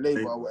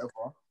labor or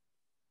whatever,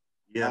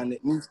 Yeah. and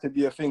it needs to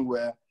be a thing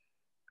where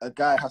a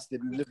guy has to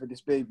deliver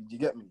this baby. Do you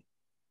get me?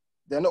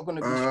 They're not going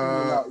to be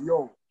screaming out,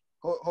 yo,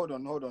 hold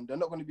on. They're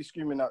not going to be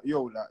screaming out,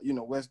 yo, like, you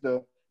know, where's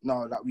the,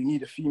 no, like, we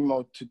need a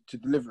female to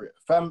deliver it.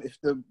 Fam, if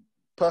the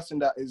person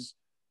that is,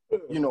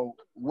 you know,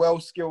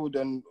 well-skilled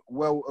and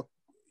well,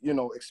 you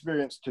know,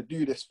 experienced to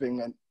do this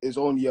thing and is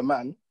only a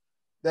man,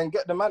 then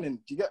get the man in.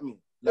 Do you get me?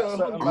 Like, Yeah,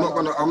 certain I'm men not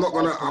gonna are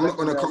comment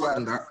on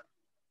that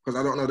because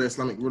I don't know the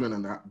Islamic ruling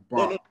on that.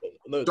 But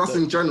No, just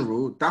in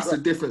general, that's a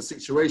different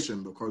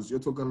situation because you're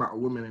talking about a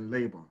woman in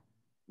labor.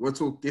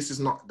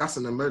 That's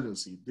an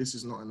emergency. This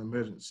is not an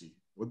emergency.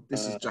 Well,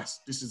 this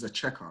is a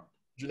checkup.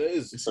 Do you know what it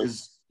is? This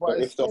is But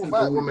it's still a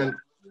vital. woman.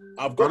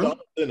 I've got Pardon?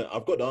 the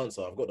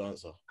answer. I've got the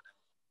answer.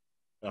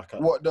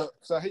 What the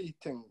Sahih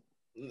thing?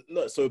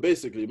 No, so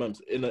basically, man,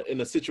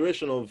 in a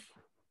situation of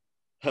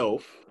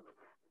health,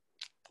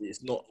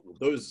 it's not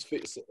those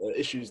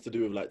issues to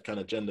do with like kind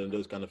of gender and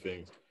those kind of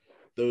things.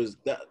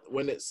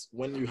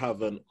 When you have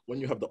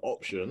the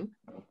option,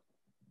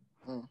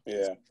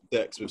 Yeah.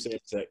 sex with same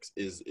sex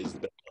is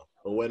better.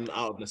 But when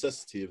out of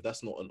necessity, if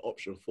that's not an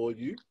option for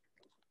you,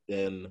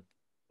 then,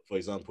 for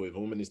example, if a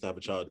woman needs to have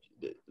a child,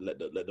 let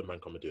the man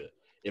come and do it.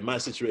 In my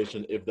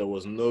situation, if there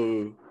was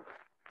no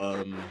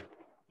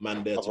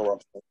man there to,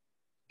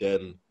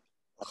 then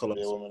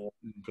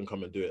can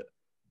come and do it.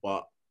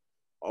 But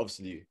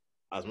obviously,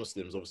 as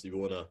Muslims, we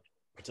want to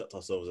protect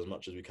ourselves as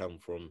much as we can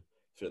from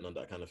fitting on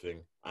that kind of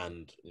thing,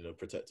 and you know,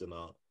 protecting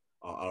our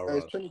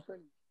It's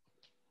 2020.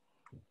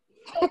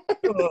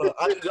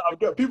 I've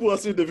got people are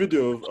seeing the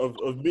video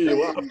of me.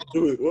 What I'm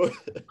doing.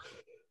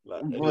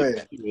 Let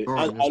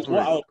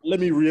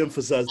me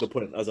re-emphasize the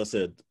point, as I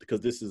said,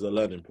 because this is a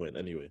learning point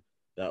anyway.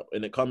 That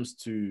when it comes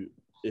to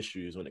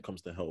issues, when it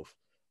comes to health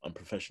and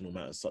professional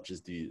matters such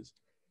as these,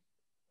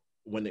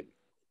 when it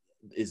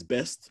is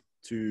best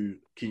to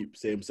keep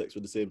same sex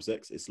with the same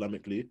sex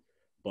Islamically,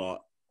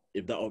 but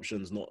if that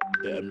option's not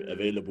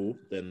available,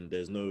 then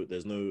there's no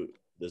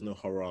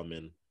haram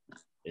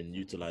in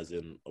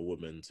utilizing a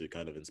woman to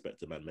kind of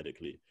inspect a man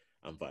medically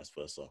and vice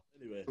versa.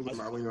 Anyway,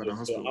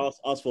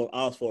 asked for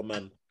a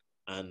man,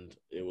 and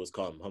it was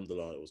calm.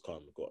 Alhamdulillah, it was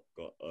calm. Got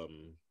a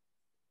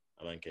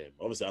man came.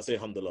 Obviously, I say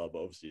alhamdulillah,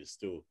 but obviously, it's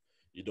still,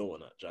 you don't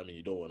want that. Do you know what I mean?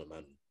 You don't want a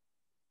man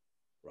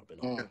rubbing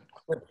up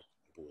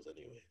balls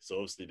anyway. So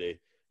obviously,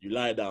 you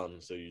lie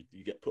down, so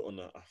you get put on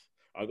that.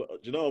 Do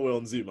you know we're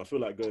on Zoom? I feel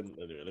like going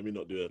anyway. Let me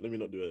not do a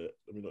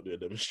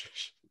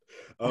demonstration.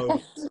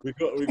 We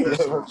got.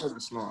 So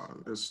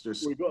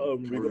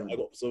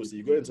obviously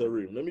you go into a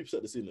room. Let me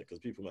set the scene because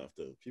people might have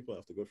to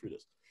go through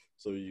this.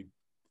 So you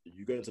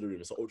go into the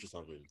room. It's an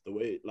ultrasound room. The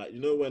way, like,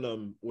 you know,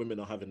 when women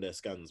are having their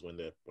scans when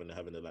they're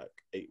having their like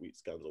 8-week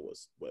scans or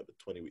whatever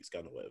 20-week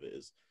scan or whatever it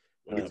is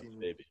when they have a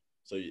baby.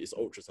 So it's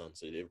ultrasound.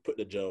 So they put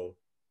the gel.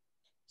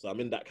 So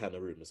I'm in that kind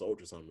of room. It's an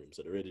ultrasound room.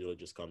 So the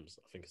radiologist comes.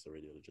 I think it's a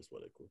radiologist,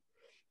 what they call.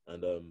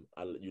 And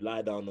you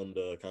lie down on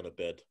the kind of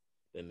bed.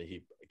 Then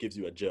he gives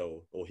you a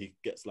gel, or he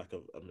gets like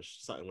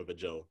something with a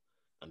gel,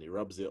 and he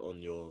rubs it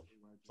on your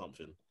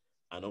something.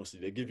 And obviously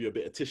they give you a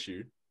bit of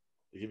tissue.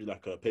 They give you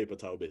like a paper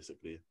towel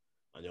basically,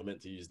 and you're meant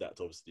to use that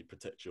to obviously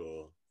protect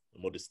your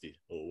modesty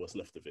or what's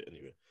left of it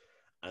anyway.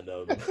 And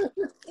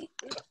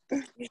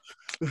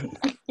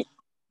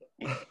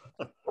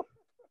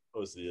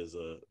obviously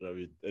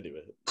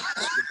anyway.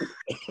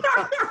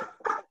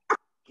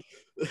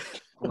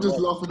 I'm just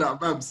laughing at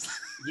Babs.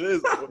 We're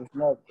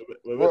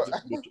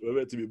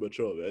meant to be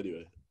mature, but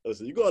anyway.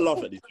 Listen, you gotta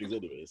laugh at these things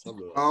anyway.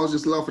 I was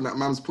just laughing at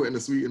Mam's putting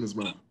the sweet in his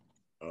mouth.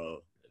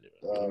 Oh,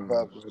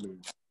 anyway.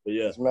 But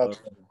yeah.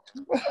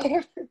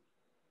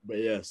 But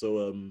yeah,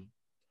 so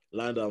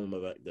lying down on my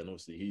back, then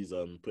obviously he's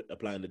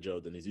applying the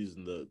gel, then he's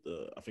using the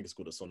I think it's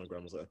called a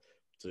sonogram or something,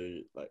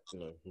 to like, you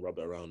know, rub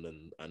it around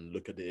and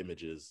look at the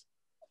images,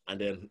 and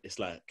then it's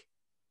like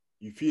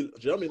you feel. Do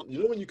you know what I mean?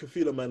 You know when you can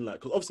feel a man like,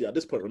 because obviously at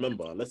this point,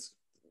 remember, let's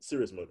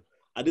serious mode.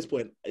 At this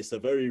point, it's a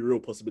very real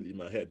possibility in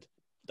my head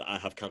that I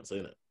have cancer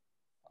in it.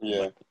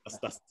 Yeah. Like,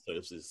 that's so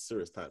it's a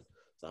serious time.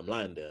 So I'm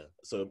lying there.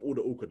 So all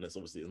the awkwardness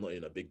obviously is not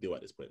even a big deal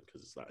at this point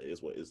because it's like it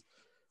is what it is.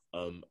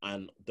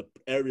 And the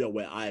area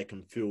where I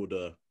can feel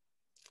the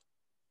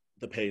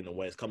pain and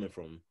where it's coming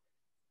from,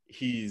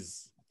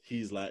 he's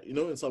like, you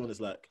know, when someone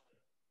is like,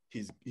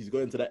 he's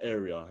going to that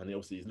area and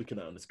obviously he's looking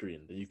at it on the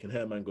screen, then you can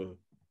hear a man go,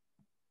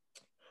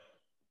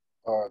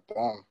 Oh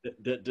damn.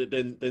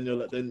 Then you're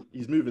like, then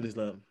he's moving. He's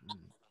like,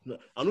 no.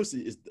 And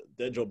obviously,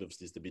 their job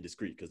obviously is to be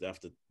discreet because they have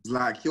to. It's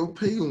like you're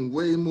paying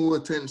way more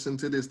attention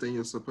to this than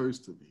you're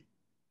supposed to be.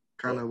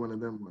 Kind of one of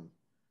them ones.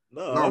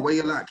 No, where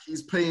you're like,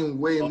 he's paying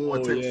way more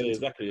attention. Yeah,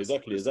 exactly. It's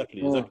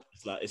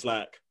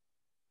like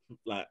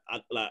what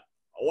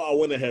I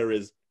want to hear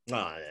is,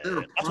 nah,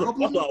 yeah. That's what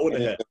I want to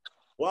hear.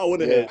 What I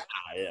want to hear,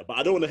 but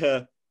I don't want to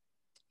hear,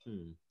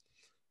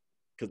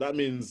 because that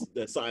means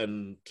there's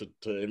something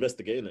to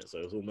investigate in it. So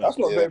it's all mad. That's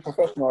not very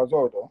professional as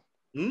well,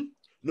 though.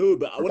 No,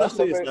 but when I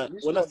say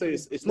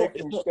it's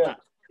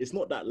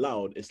not that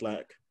loud. It's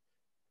like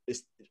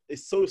it's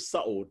so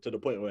subtle to the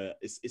point where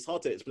it's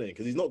hard to explain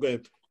because he's not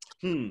going.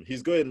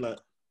 He's going like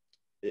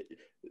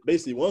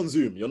basically one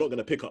zoom. You're not going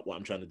to pick up what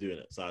I'm trying to do in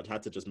it. So I'd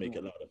had to just make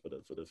it louder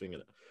for the thing in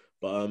it.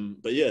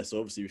 But yeah. So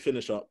obviously we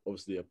finish up.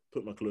 Obviously I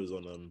put my clothes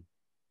on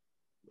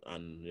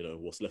and you know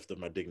what's left of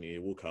my dignity,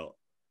 walk out,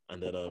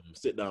 and then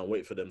sit down,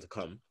 wait for them to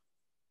come.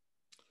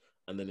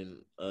 And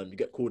then you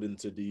get called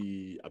into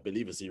the, I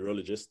believe it's a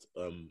urologist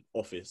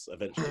office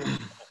eventually.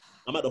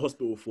 I'm at the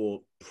hospital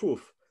for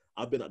proof.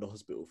 I've been at the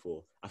hospital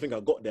for, I think I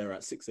got there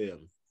at 6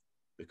 a.m.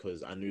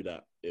 because I knew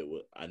that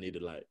I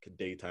needed like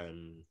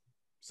daytime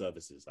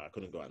services. I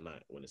couldn't go at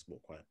night when it's more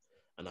quiet.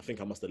 And I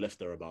think I must have left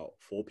there about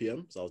 4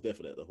 p.m. So I was there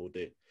for the whole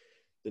day.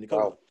 Then he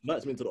comes,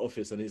 invites me into the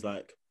office and he's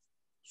like,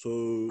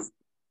 so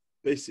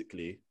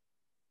basically,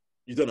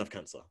 you don't have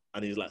cancer.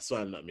 And he's like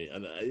smiling at me.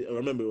 And I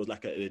remember it was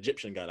like an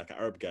Egyptian guy, like an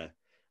Arab guy.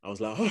 I was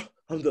like, oh,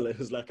 alhamdulillah. He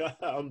was like,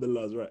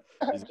 alhamdulillah, I was right.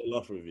 He's going to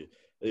laugh with you.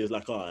 And he was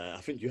like, oh,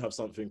 I think you have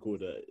something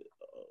called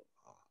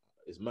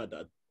it's mad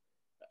that.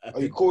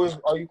 Are you cool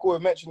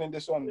with mentioning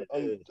this on the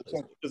thing?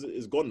 Because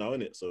it's gone now,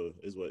 isn't it? So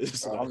it's what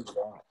it's like.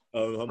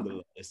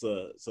 Alhamdulillah. It's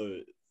so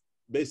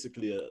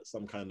basically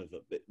some kind of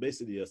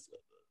basically a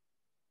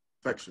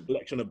infection.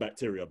 Collection of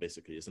bacteria,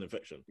 basically. It's an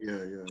infection.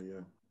 Yeah.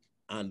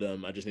 And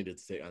I just needed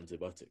to take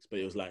antibiotics. But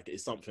it was like,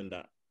 it's something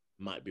that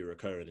might be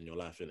recurring in your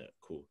life, innit?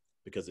 Cool.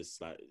 Because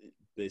it's like,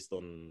 based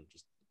on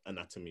just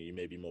anatomy, you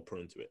may be more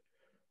prone to it.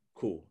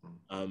 Cool.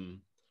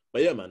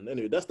 But yeah, man,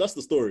 anyway, that's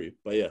the story.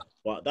 But yeah,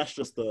 well, that's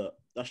just the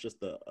what's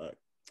the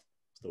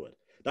word?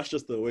 That's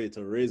just the way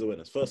to raise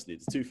awareness. Firstly,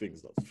 there's two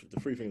things, the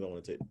three things I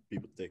want to take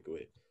people to take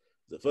away.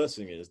 The first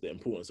thing is the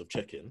importance of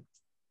checking.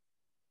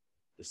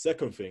 The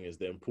second thing is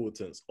the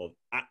importance of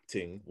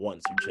acting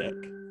once you check.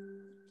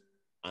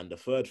 And the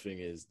third thing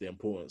is the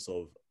importance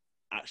of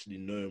actually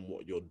knowing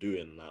what you're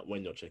doing, like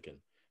when you're checking.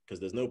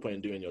 Because there's no point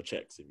in doing your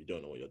checks if you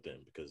don't know what you're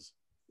doing. Because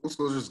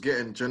also just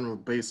getting general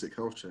basic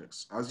health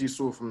checks. As you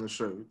saw from the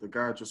show, the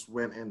guy just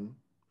went in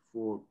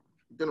for,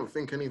 didn't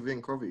think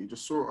anything of it. He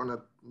just saw it on a,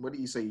 what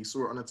did he say? He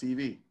saw it on a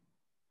TV.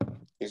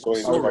 He saw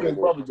his brother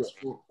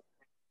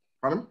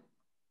Pardon?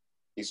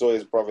 He saw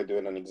his brother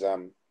doing an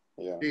exam.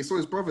 Yeah. He saw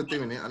his brother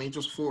doing it and he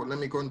just thought, let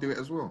me go and do it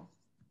as well.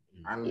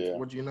 And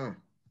what do you know?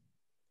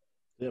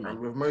 Yeah, man.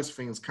 And with most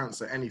things,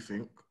 cancer,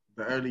 anything,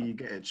 the earlier you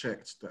get it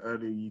checked, the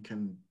earlier you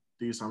can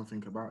do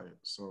something about it.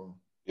 So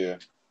yeah.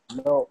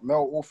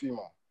 Male or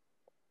female?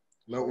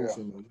 Male or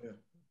female, yeah.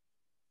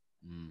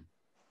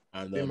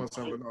 And I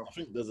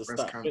think there's a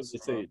stat. I think they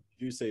say,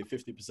 you say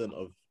 50%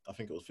 of, I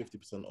think it was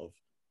 50% of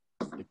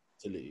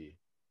infertility.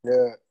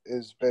 Yeah,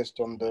 is based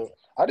on the.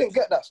 I didn't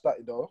get that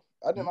stat though.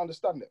 I didn't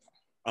understand it.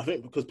 I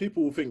think because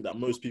people will think that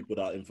most people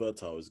that are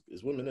infertile is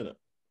women, innit?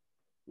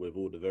 With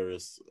all the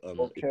various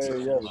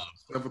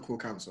cervical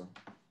cancer.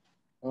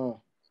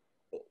 Or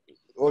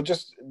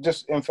just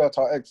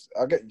infertile eggs.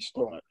 I get you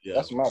still. Yeah.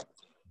 That's mad.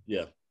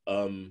 Yeah.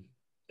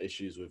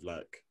 Issues with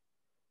like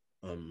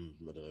I don't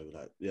know,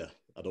 like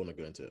I don't want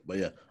to go into it. But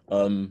yeah.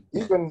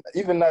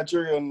 Even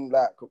Nigerian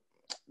like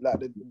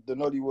the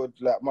Nollywood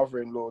like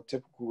mother-in-law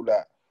typical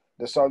like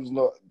the son's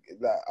not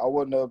like I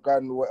want a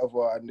gun or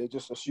whatever and they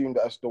just assume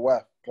that it's the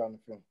wife kind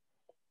of thing.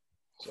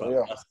 So,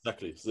 yeah.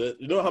 Exactly. So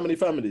you know how many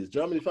families? Do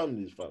you know how many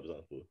families, for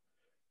example,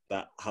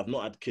 that have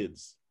not had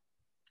kids?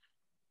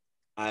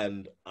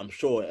 And I'm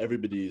sure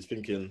everybody is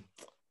thinking,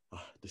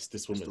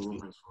 this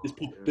woman,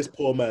 this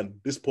poor man,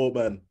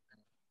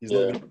 he's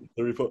not going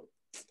to report.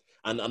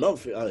 And another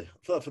thing,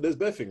 for there's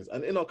bare things,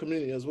 and in our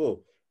community as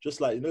well,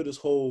 just like, you know, this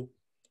whole,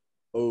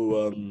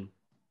 so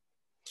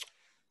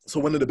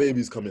when are the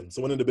babies coming?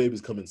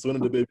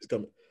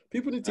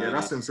 People need to. Yeah,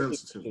 that's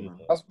insensitive, man.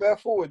 That's bare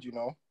forward, you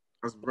know.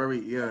 That's very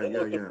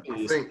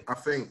I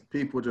think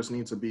people just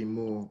need to be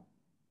more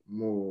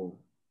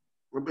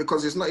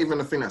because it's not even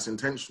a thing that's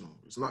intentional.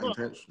 It's not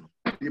intentional.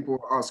 People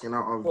are asking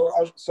out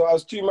of So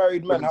as two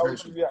married men, how would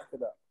intention. you react to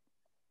that?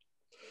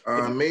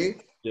 Me,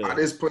 Yeah. at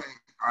this point,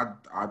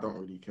 I don't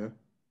really care.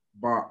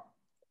 But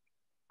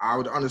I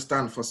would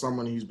understand for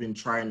someone who's been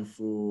trying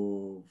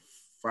for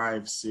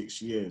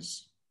 5-6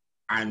 years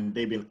and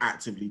they've been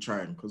actively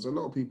trying, because a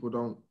lot of people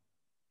don't,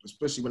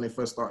 especially when they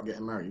first start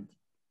getting married,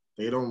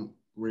 they don't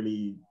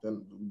really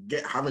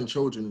having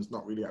children is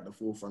not really at the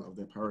forefront of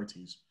their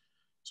priorities.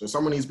 So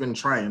someone who's been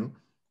trying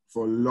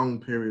for a long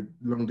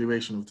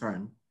duration of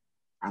time,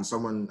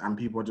 and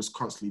people are just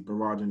constantly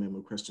barraging them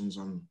with questions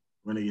on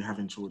when are you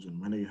having children?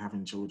 When are you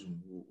having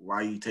children? Why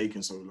are you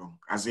taking so long?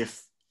 As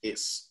if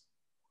it's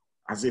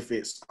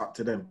up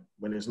to them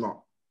when it's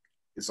not.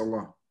 It's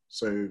Allah.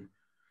 So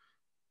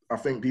I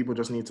think people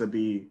just need to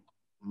be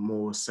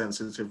more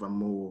sensitive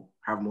and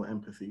have more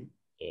empathy.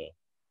 Yeah.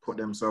 Put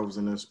themselves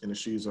in the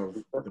shoes of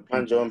the people.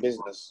 Mind your own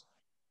business.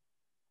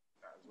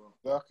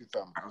 Exactly,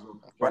 fam.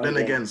 But then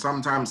again,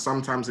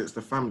 sometimes it's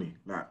the family.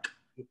 Like,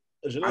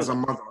 as a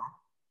mother,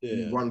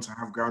 you want to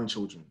have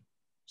grandchildren.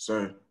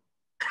 So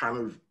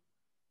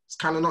it's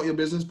kind of not your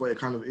business, but it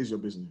kind of is your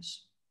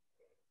business.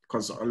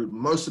 Because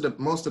most of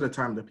the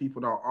time, the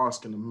people that are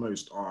asking the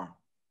most are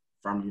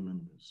family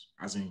members,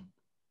 as in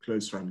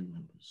close family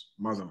members,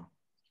 mother,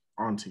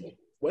 auntie.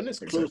 When it's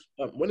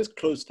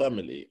close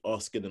family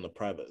asking in a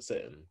private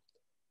setting,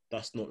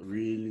 that's not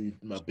really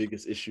my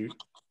biggest issue.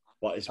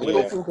 But it's when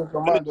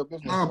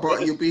No,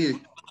 but you'll be.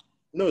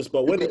 No, it's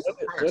but when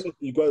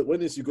you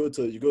go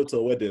to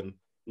a wedding,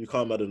 you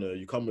come, I don't know,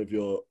 you come with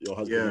your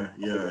husband.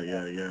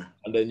 Yeah.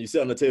 And then you sit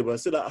on the table and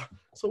say like,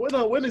 so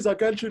when is our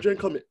grandchildren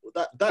coming?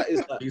 That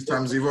is like, These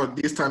times you want.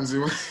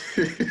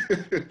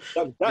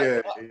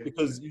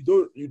 because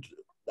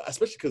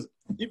especially because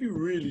if you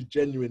really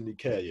genuinely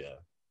care,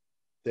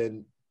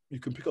 then you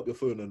can pick up your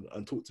phone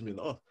and talk to me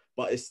and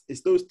but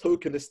it's those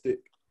tokenistic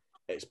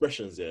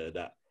expressions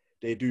that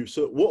they do.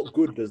 So what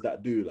good does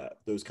that do, like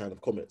those kind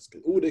of comments?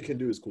 Because all they can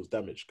do is cause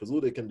damage. Because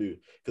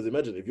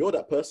imagine if you're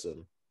that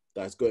person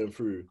that's going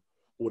through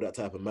all that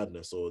type of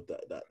madness or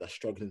that's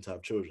struggling to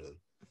have children,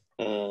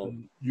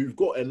 you've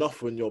got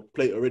enough on your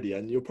plate already,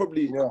 and you're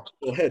probably in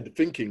your head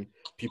thinking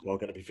people are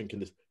going to be thinking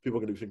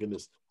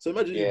this. So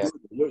imagine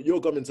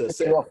you're coming to a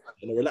set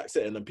in a relaxed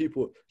setting, and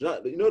people, you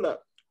know that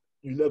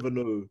you never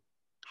know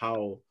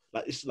how,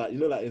 like it's like, you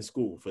know, like in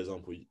school, for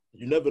example,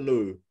 you never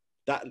know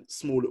that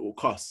small little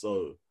cuss.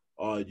 So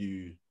are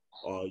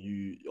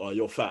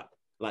you're fat?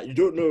 Like, you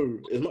don't know,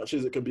 as much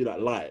as it can be like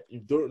light,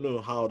 you don't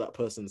know how that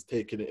person's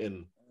taking it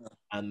in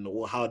and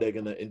how they're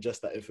gonna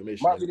ingest that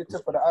information. Might be the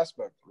tip of the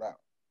iceberg, like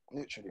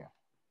literally.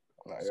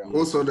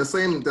 Also, the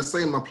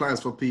same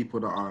applies for people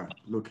that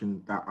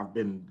have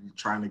been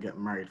trying to get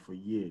married for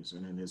years,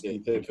 and then there's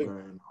people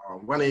going,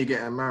 when are you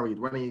getting married?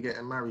 When are you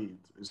getting married?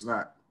 It's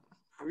like,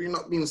 have you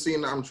not been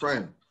seeing that I'm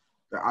trying?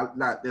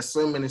 There's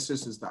so many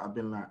sisters that have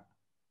been like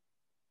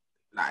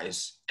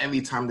it's every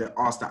time they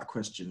ask that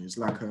question, it's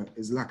like a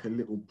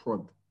little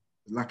prod,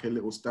 it's like a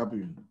little stab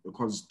wound,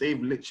 because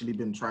they've literally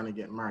been trying to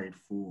get married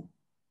for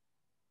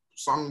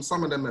some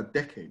of them a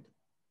decade.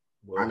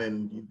 Wow. And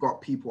then you've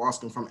got people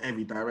asking from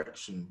every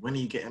direction, when are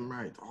you getting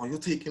married? Oh, you're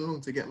taking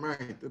long to get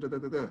married.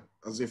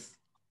 As if,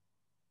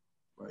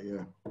 but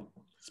yeah.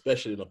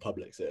 Especially in a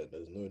public setting,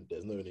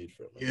 there's no need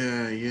for it,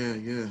 man.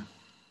 Yeah.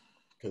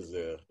 Because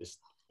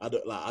I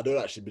don't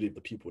actually believe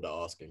the people that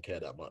are asking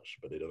care that much,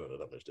 but they don't know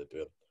that much they're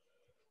doing.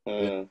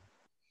 Yeah.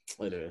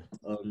 Anyway,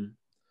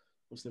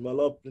 Muslim,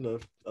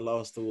 allow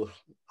us to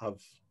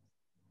have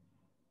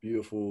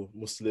beautiful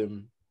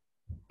Muslim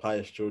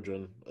pious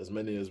children, as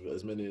many as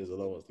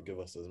Allah wants to give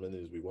us, as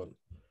many as we want,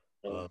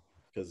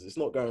 because it's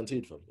not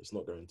guaranteed, fam. It's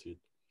not guaranteed.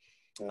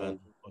 And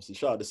obviously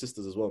shout out the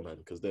sisters as well, man,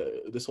 because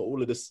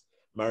all of this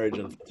marriage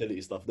and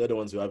fertility stuff, they're the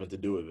ones who are having to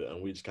deal with it,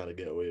 and we just kind of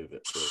get away with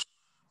it.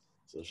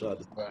 So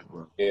shout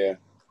out yeah.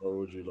 How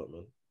would you lot,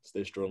 man?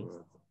 Stay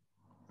strong.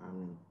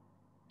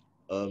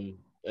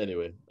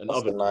 Anyway,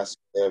 that's a nice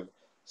way of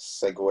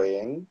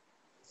segueing.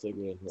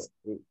 What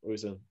are you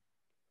saying?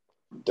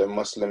 The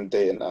Muslim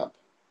dating app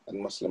and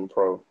Muslim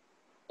Pro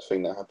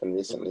thing that happened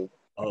recently.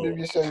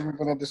 Maybe you said we were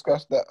going to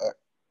discuss that.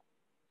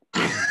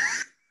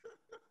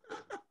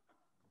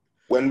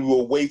 When we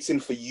were waiting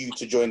for you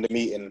to join the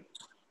meeting,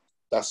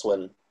 that's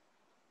when.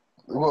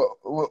 What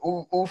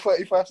all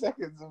 35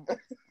 seconds?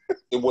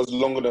 It was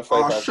longer than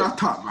 35 seconds.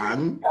 Shut up,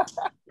 man.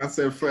 I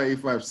said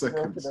 35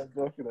 seconds. I'm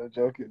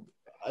joking.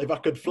 If I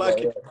could fly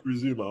kick through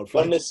Zoom, I would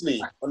fly.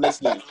 Honestly.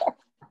 That's all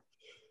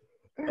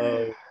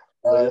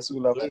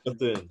I'm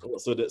doing.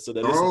 So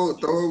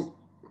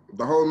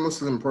the whole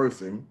Muslim Pro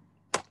thing,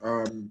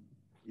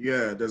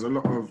 there's a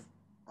lot of,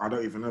 I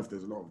don't even know if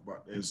there's a lot of,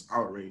 but there's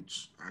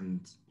outrage,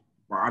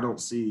 but I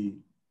don't see,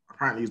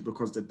 apparently it's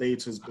because the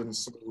data's been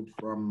sold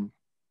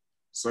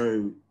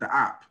so the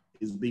app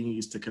is being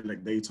used to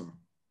collect data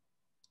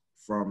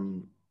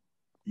from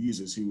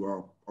users who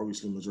are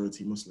obviously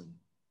majority Muslim,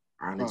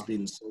 and it's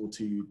been sold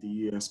to the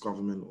US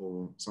government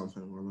or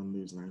something along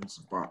those lines,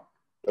 but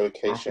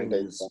location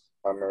data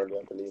primarily,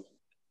 I believe.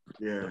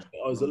 Yeah.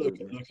 Oh, is it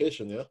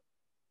location? Yeah.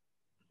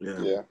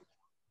 Yeah.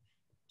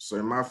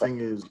 So my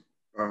thing is,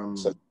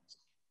 So,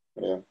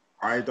 yeah.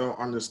 I don't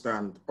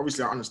understand.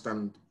 Obviously, I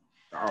understand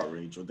the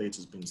outrage. Your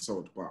data's been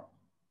sold, but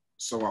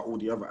so are all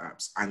the other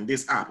apps. And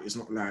this app is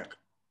not like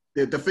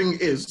the thing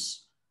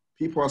is,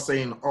 people are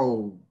saying,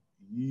 "Oh,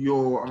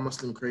 you're a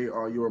Muslim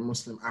creator, you're a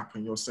Muslim app,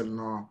 and you're selling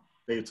our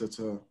data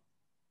to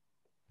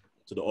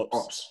the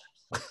ops.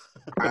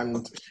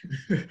 And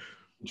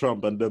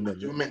Trump and them.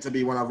 you're meant to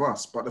be one of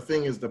us." But the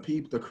thing is,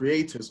 the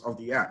creators of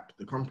the app,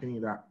 the company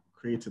that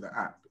created the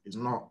app, is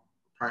not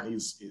apparently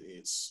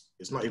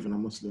it's not even a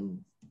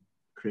Muslim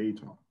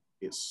creator.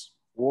 It's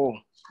Whoa.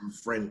 some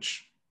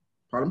French.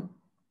 Pardon?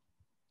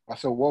 I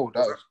said, whoa,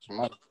 that was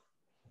mad.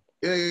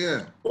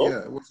 Yeah. Oh.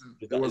 Yeah, it wasn't.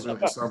 It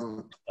wasn't. It's I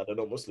don't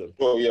know Muslim.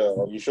 Oh yeah,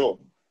 are you sure?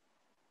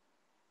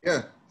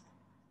 Yeah.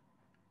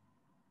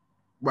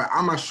 Well,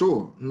 am I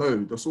sure?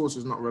 No, the source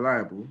is not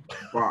reliable,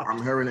 but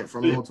I'm hearing it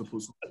from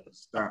multiple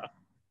sources that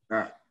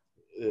Yeah.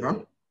 huh?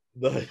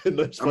 No,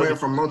 it's I'm hearing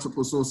from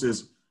multiple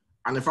sources.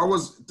 And if I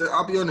was,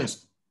 I'll be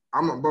honest,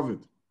 I'm not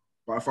bothered.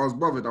 But if I was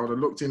bothered, I would have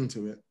looked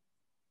into it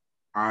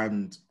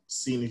and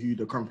seen who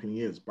the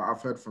company is. But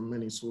I've heard from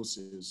many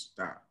sources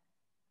that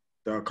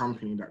the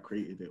company that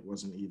created it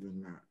wasn't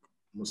even like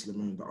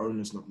Muslim owned. The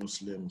owner's not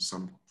Muslim,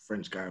 some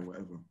French guy,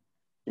 whatever.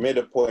 You made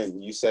a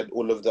point. You said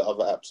all of the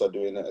other apps are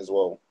doing it as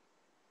well.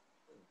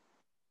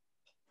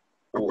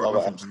 All other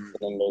apps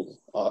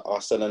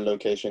are selling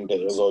location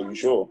data as well. Are you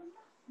sure?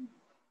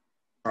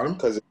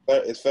 Because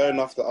it's fair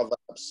enough that other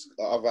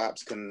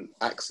apps can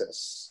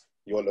access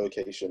your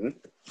location,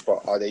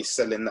 but are they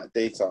selling that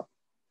data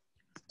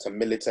to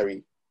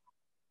military?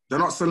 They're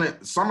not selling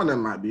it. Some of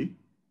them might be,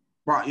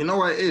 but you know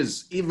what it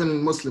is?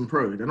 Even Muslim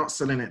Pro, they're not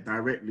selling it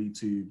directly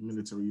to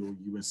military or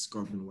US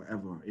government,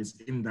 whatever. It's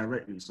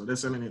indirectly. So they're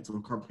selling it to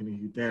a company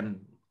who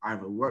then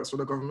either works for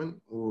the government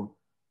or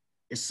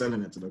is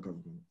selling it to the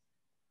government.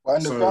 But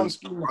in the grand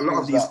scheme of a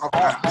lot of things, these other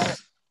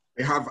apps,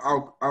 they have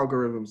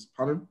algorithms.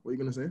 Pardon? What are you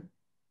going to say?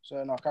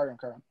 So no, carry on.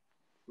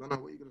 No, what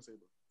are you going to say,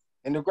 bro?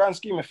 In the grand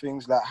scheme of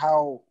things,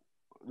 how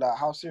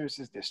serious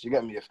is this? Do you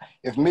get me?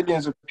 If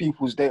millions of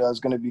people's data is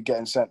going to be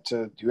getting sent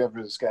to whoever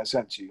it's getting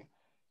sent to,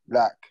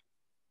 how's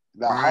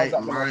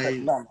that going to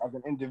affect them as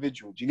an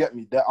individual? Do you get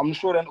me? I'm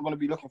sure they're not going to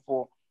be looking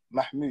for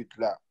Mahmoud.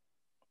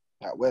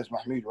 Like where's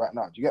Mahmoud right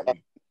now? Do you get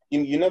me?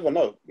 You never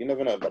know.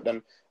 But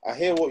then I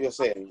hear what you're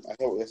saying.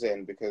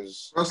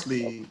 Because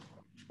firstly,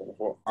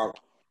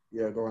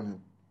 yeah, go on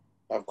ahead.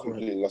 I've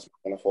completely lost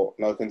my train of thought.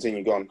 No,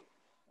 continue. Go on.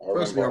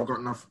 Firstly, I've got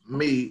enough.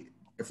 Me,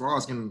 if I'm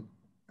asking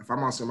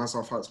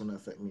myself how it's going to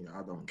affect me,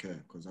 I don't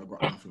care because I've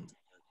got nothing to do.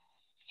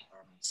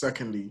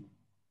 Secondly,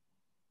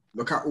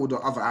 look at all the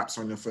other apps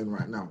on your phone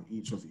right now.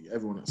 Each of you,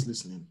 everyone that's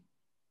listening,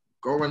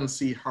 go and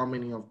see how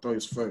many of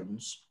those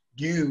phones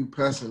you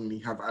personally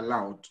have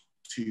allowed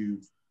to.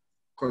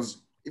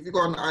 Because if you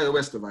got an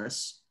iOS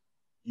device,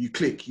 you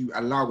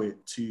allow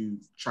it to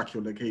track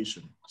your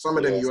location. Some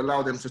of them, you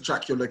allow them to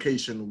track your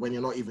location when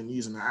you're not even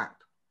using the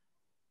app.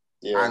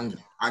 Yeah. And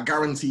I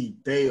guarantee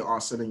they are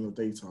selling your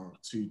data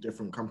to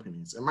different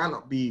companies. It might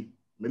not be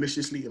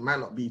maliciously, it might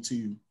not be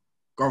to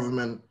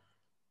government,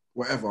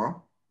 whatever,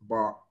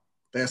 but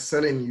they're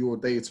selling your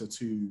data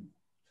to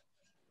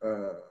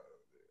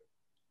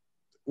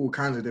all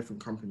kinds of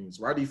different companies.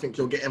 Why do you think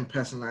you're getting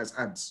personalized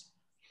ads?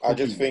 I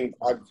think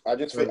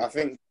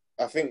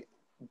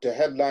the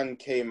headline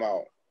came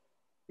out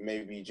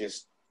maybe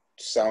just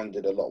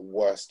sounded a lot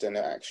worse than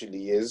it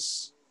actually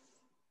is.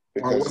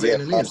 Because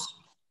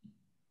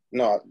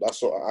no, I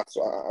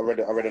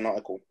read an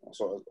article. I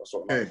saw an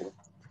article.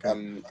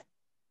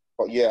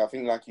 But yeah, I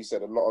think like you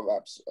said, a lot of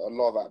apps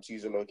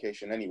use a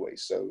location anyway.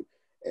 So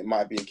it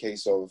might be a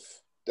case of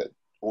that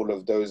all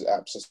of those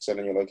apps are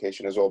selling your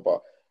location as well.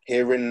 But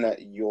hearing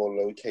that your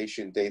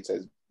location data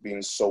is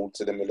being sold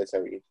to the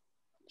military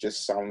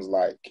just sounds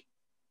like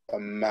a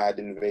mad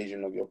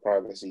invasion of your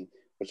privacy,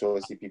 which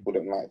obviously people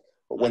don't like.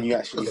 But when you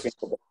actually think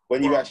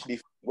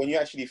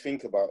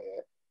about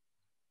it,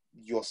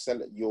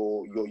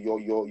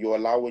 you're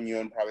allowing your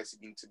own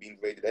privacy to be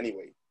invaded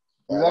anyway.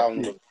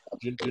 Exactly.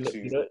 Do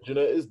you know it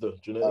is though?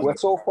 We're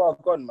so far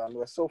gone, man.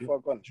 We're so far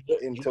gone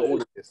into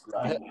all of this.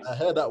 I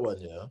heard that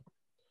one, yeah.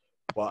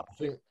 But I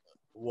think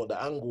what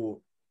the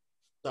angle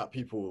that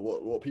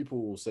what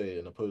people will say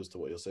in opposed to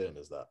what you're saying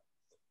is that,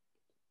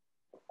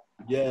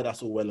 yeah,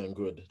 that's all well and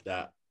good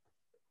that,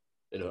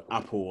 you know,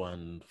 Apple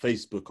and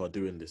Facebook are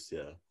doing this,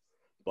 yeah.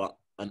 But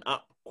an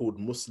app called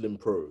Muslim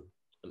Pro,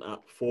 an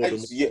app for the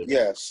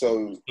Muslims,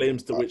 so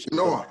claims to which... You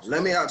know what?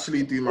 Let me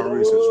actually do my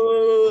research.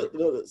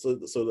 So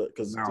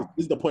because this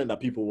is the point that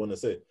people want to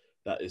say,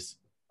 that is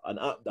an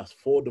app that's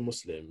for the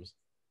Muslims,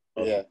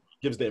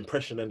 gives the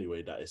impression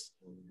anyway that it's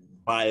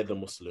by the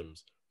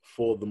Muslims,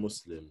 for the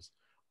Muslims,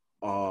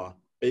 are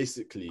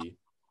basically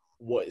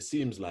what it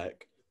seems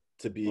like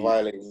to be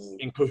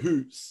in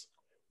cahoots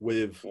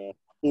with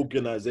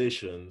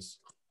organizations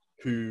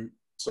who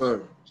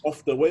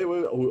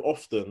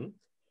often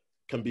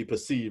can be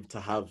perceived to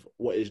have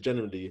what is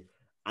generally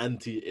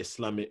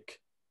anti-Islamic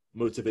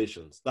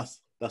motivations.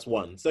 That's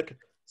one.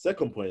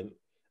 Second point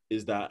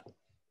is that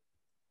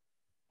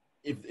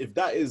if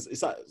that is,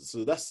 it's like,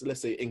 so that's,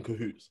 let's say, in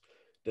cahoots.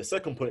 The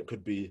second point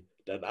could be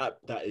that an app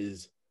that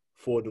is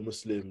for the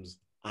Muslims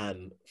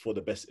and for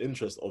the best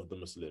interest of the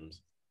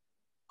Muslims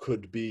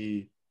could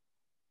be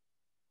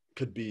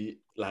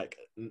like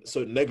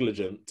so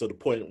negligent to the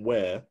point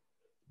where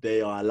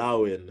they are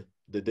allowing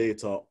the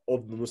data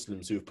of the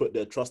Muslims who've put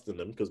their trust in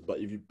them, because but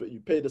if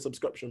you pay the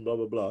subscription, blah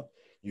blah blah,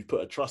 you've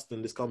put a trust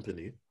in this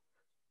company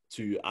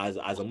to as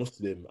a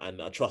Muslim, and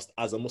a trust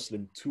as a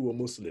Muslim to a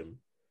Muslim,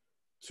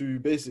 to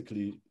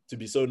basically to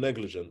be so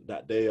negligent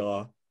that they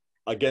are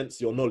against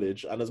your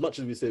knowledge. And as much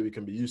as we say we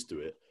can be used to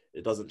it,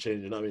 it doesn't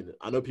change. You know what I mean?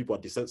 I know people are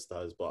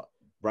desensitized, but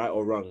right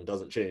or wrong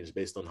doesn't change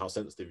based on how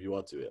sensitive you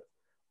are to it.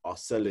 Are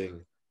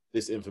selling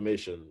this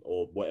information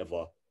or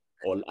whatever,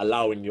 or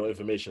allowing your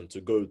information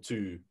to go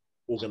to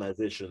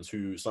organizations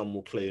who some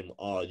will claim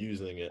are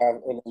using it.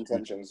 Have ill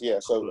intentions, yeah.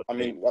 So, I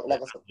mean,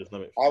 like I said,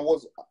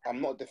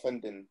 I'm not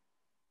defending,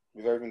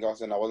 with everything I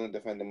said, I wasn't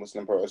defending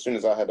Muslim Pro. As soon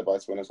as I heard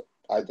about it,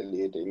 I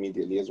deleted it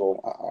immediately as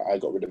well. I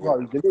got rid of it. Oh,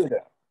 you deleted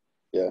it?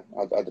 Yeah,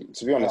 I did.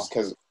 To be honest,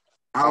 because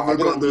I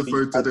forgot the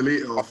phone to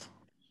delete it off.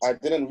 I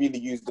didn't really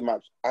use the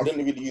map. I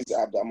didn't really use the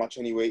app that much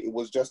anyway. It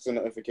was just the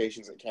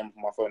notifications that came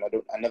from my phone.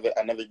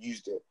 I never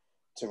used it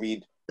to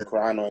read the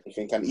Quran or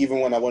anything. And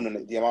even when I went on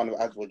it, the amount of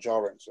ads were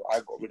jarring. So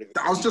I got rid of it.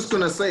 I was just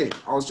gonna say.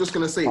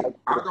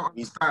 I don't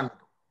understand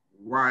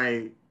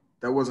why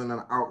there wasn't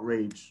an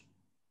outrage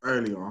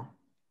earlier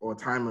or a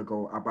time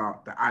ago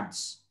about the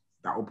ads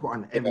that were put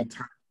on every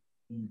time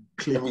you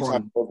click every on.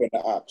 time I open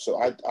the app. So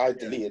I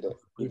deleted it.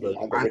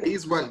 And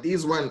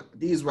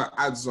these were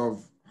ads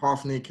of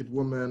half naked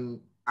women,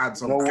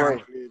 ads of No way.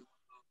 gambling,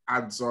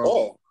 ads of.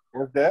 Oh,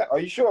 Was there? Are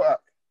you sure?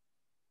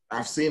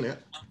 I've seen it.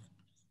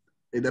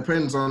 It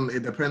depends on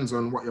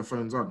what your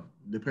phone's on.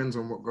 It depends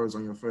on what goes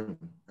on your phone.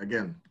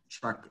 Again,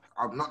 not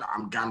that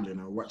I'm gambling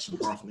or watching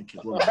half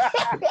naked women,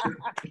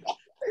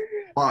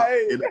 but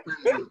Hey. it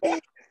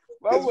depends.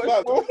 I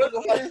want both of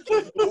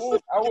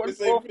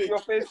your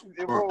faces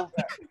involved.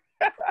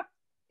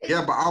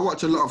 Yeah, but I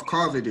watch a lot of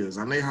car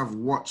videos, and they have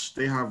watch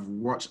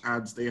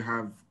ads, they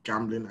have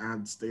gambling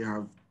ads, they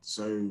have.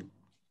 So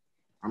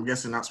I'm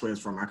guessing that's where it's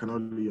from. I can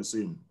only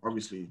assume.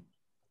 Obviously,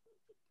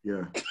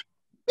 yeah.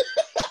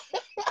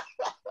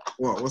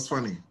 What's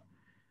funny?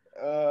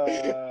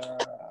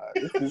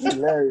 This is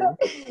hilarious.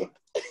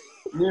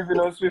 Moving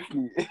on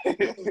swiftly.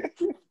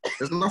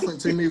 There's nothing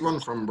to move on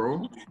from,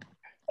 bro.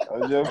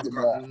 I'm joking,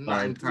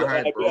 Nothing to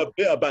hide, bro. A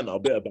bit of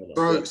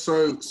banner.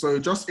 So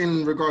just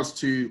in regards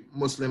to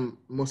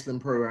Muslim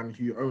Pro and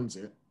who owns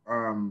it,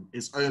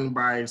 it's owned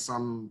by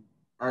some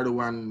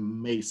Erdogan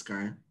Mace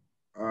guy.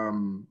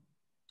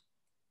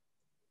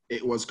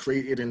 It was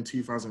created in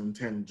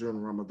 2010 during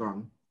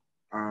Ramadan.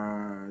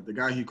 The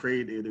guy who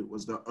created it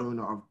was the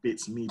owner of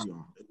Bits Media.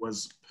 It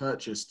was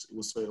purchased.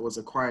 It was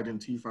acquired in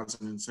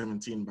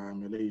 2017 by a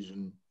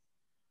Malaysian.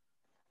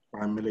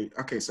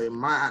 Okay, so it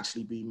might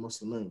actually be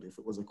Muslim owned if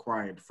it was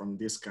acquired from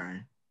this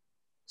guy.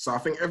 So I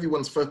think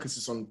everyone's focus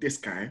is on this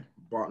guy,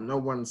 but no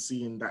one's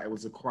seeing that it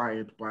was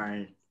acquired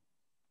by.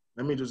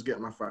 Let me just get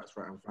my facts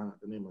right and find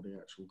out the name of the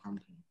actual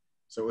company.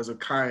 So it was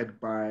acquired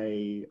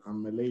by a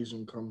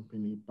Malaysian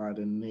company by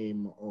the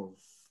name of.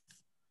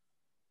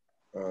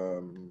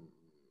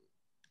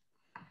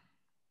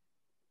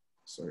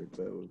 Sorry,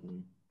 bear with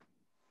me.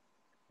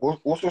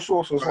 What's your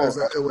source as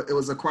well? It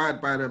was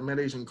acquired by the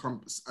Malaysian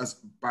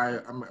by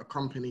a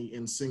company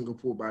in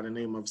Singapore by the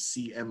name of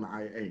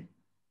CMIA,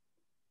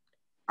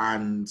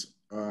 and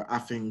I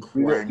think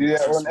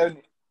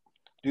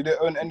do they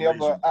own any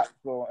other apps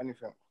or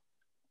anything?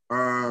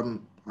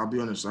 I'll be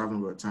honest, I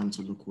haven't got time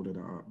to look all of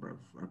that up, bruv.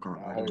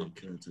 I don't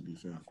care, to be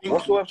fair.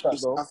 What's the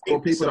website though?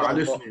 For people that are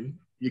listening,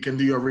 you can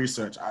do your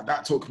research.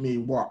 That took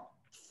me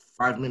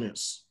 5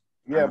 minutes.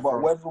 Yeah,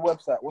 but where's the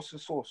website? What's the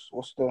source?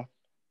 What's the?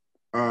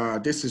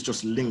 This is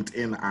just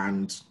LinkedIn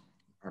and.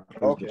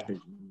 Okay.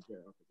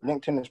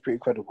 LinkedIn is pretty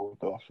credible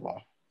though. So.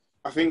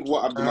 I think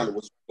what Abdullah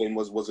was saying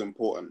was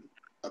important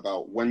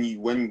about when you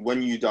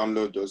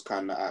download those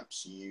kind of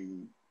apps,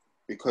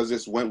 because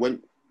it's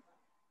when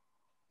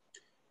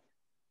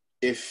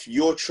if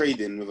you're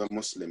trading with a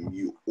Muslim,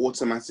 you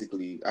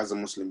automatically, as a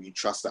Muslim, you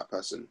trust that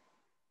person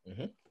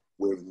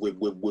with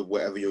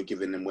whatever you're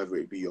giving them, whether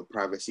it be your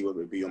privacy,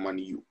 whether it be your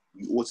money, you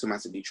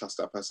automatically trust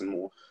that person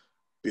more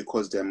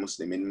because they're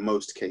Muslim in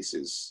most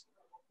cases.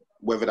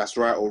 Whether that's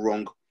right or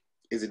wrong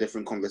is a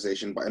different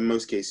conversation, but in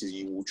most cases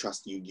you would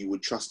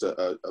trust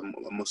a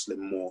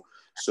Muslim more.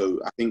 So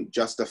I think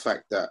just the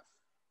fact that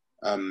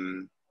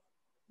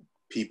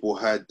people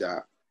heard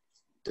that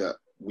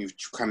we've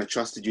kind of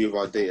trusted you with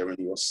our data and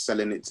you're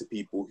selling it to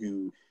people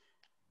who,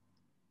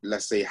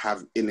 let's say,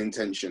 have ill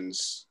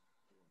intentions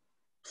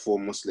for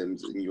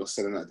Muslims, and you're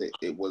selling that,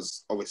 it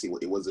was a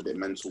bit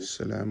mental.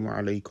 Assalamu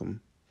alaikum.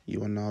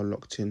 You are now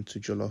locked into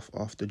Jollof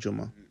after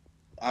Jummah.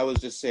 I was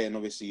just saying,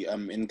 obviously,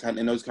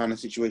 in those kind of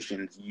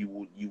situations,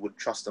 you would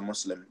trust a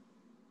Muslim.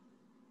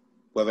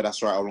 Whether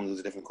that's right or wrong is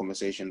a different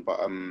conversation, but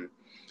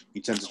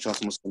you tend to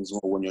trust Muslims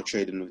more when you're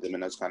trading with them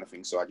and those kind of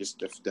things. So I just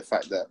the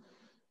fact that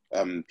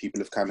people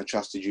have kind of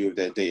trusted you with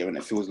their data, and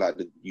it feels like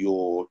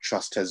your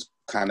trust has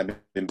kind of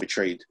been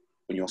betrayed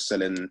when you're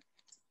selling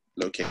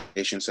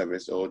location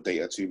service or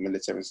data to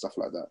military and stuff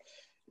like that.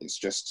 It's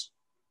just,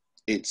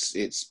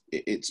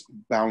 it's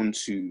bound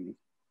to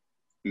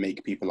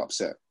make people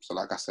upset. So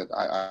like I said,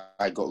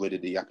 I got rid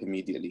of the app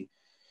immediately.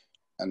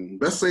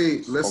 And let's say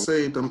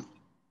the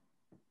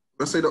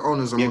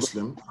owners are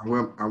Muslim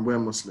and we're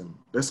Muslim.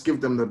 Let's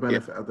give them the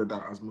benefit of the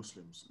doubt as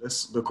Muslims.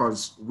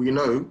 Because we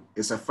know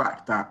it's a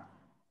fact that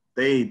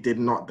they did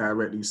not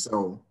directly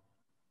sell.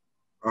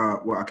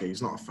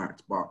 It's not a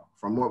fact, but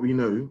from what we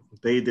know,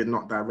 they did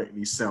not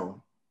directly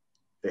sell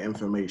the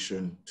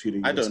information to the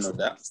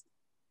US.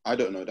 I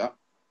don't know that.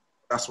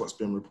 That's what's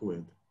been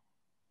reported.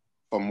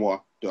 From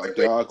what? I don't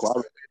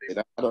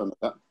know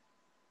that.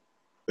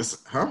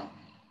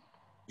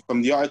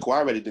 From the article, I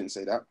already didn't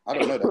say that. I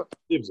don't know that.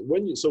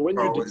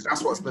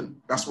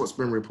 That's what's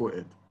been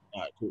reported.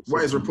 Right, cool.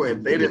 What is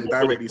reported? They didn't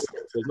directly sell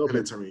it to the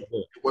military.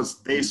 It was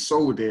they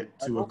sold it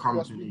to a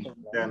company,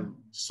 then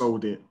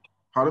sold it.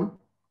 Pardon?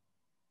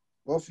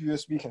 Both of you were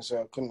speaking,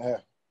 so I couldn't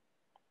hear.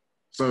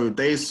 So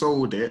they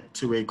sold it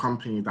to a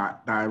company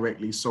that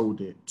directly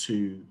sold it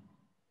to.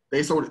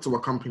 They sold it to a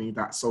company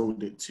that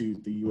sold it to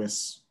the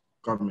US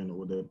government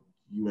or the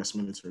US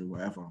military,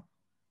 whatever.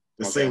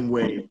 The same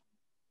way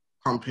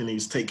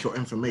companies take your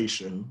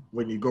information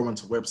when you go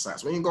onto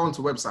websites. When you go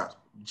onto websites,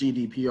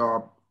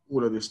 GDPR,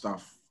 all of this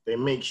stuff, they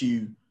make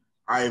you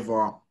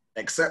either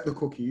accept the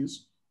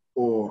cookies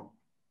or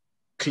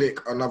click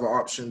another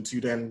option to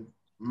then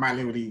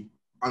manually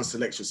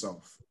unselect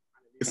yourself.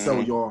 They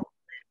sell your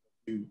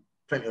to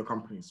plenty of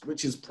companies,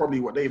 which is probably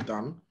what they've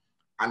done.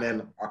 And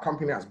then a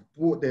company that's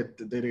bought the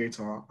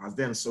data has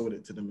then sold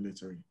it to the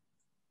military.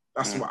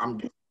 That's what I'm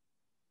getting.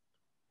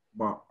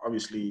 But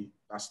obviously,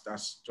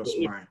 that's just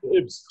my.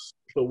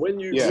 So when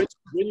you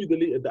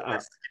deleted the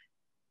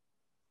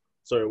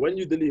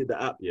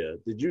app,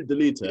 did you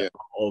delete it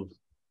of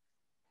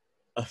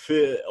a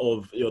fear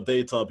of your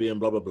data being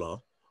blah blah blah,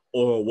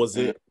 or was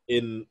it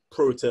in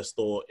protest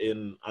or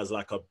in as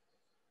like a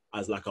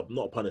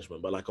not a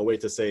punishment, but like a way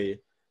to say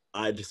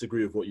I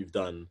disagree with what you've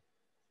done,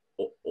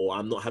 or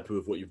I'm not happy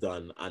with what you've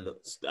done, and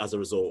as a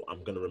result,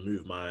 I'm going to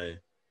remove my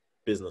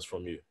business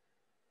from you?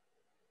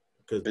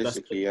 Because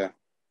basically,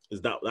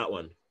 is that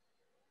one?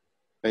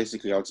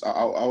 Basically, I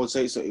would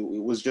say so. It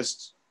was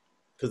just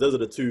because those are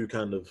the two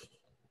kind of.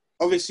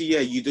 Obviously, yeah,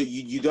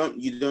 you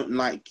don't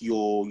like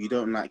your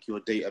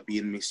data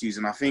being misused,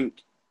 and I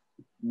think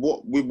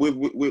what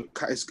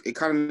it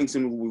kind of links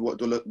in with what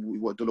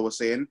Dula was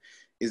saying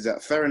is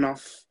that fair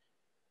enough.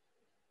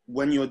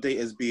 When your data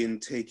is being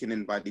taken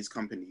in by these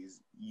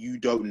companies, you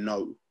don't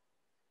know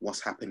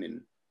what's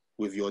happening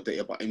with your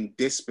data. But in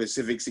this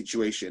specific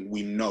situation,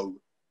 we know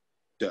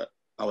that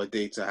our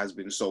data has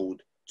been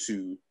sold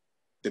to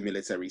the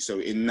military. So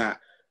in that,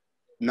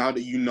 now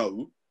that you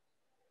know,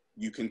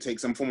 you can take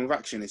some form of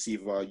action. It's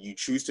either you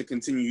choose to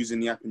continue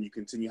using the app and you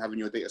continue having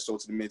your data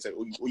sold to the military,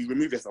 or you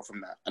remove yourself from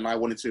that. And I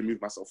wanted to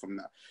remove myself from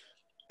that.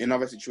 In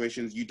other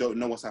situations, you don't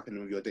know what's happening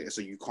with your data,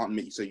 so you can't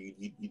make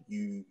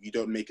you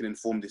don't make an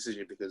informed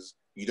decision because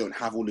you don't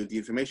have all of the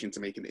information to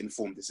make an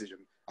informed decision.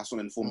 That's what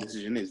an informed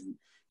decision is.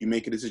 You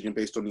make a decision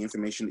based on the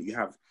information that you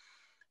have.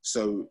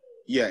 So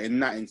yeah, in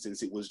that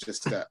instance, it was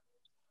just that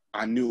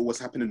I knew what was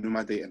happening with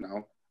my data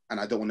now, and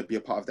I don't want to be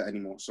a part of that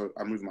anymore. So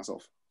I moved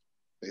myself,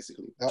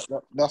 basically.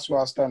 That's where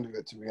I stand with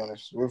it, to be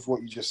honest. With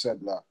what you just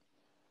said, like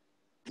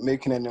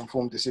making an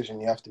informed decision,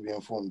 you have to be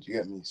informed. You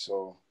get me?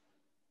 So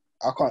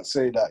I can't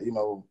say that,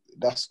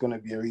 that's going to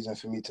be a reason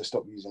for me to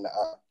stop using the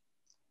app.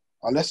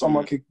 Unless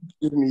someone could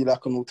give me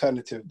like an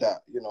alternative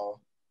that,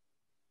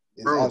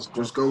 is Bro, as good.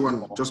 just go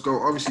on. Just go.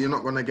 Obviously, you're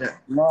not going to get...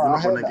 No,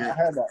 I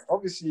heard that.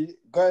 Obviously,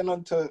 going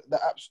onto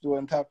the App Store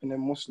and typing in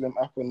Muslim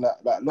app and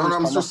that... No,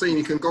 I'm just saying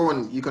you can go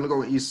on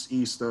East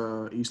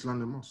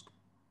London Mosque.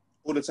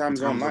 All the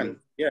times online.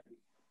 Yeah.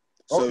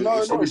 So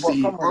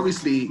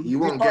obviously, you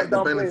won't get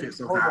the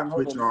benefits of that,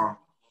 which are...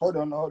 Hold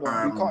on.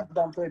 You can't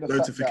downplay the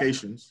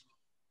notifications.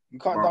 You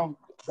can't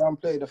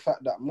downplay the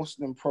fact that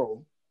Muslim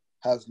Pro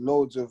has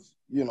loads of,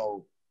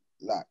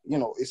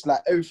 it's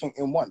like everything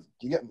in one.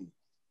 Do you get me?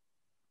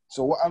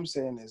 So what I'm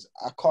saying is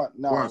I can't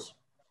now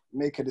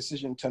make a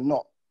decision to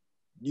not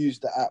use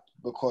the app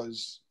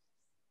because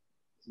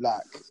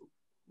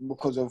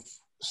of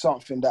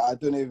something that I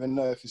don't even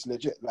know if it's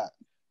legit. Like,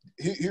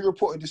 who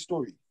reported this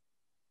story?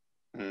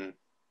 You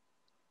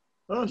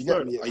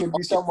get me? It could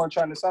be someone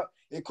trying to...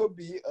 It could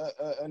be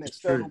an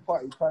external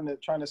party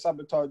trying to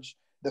sabotage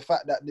the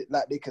fact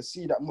that they can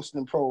see that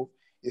Muslim Pro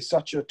is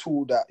such a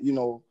tool that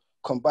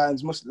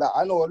combines Muslim. Like,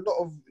 I know a lot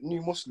of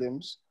new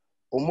Muslims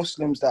or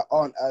Muslims that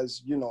aren't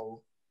as who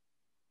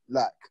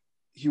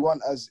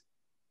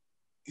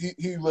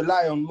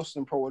rely on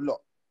Muslim Pro a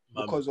lot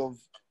because of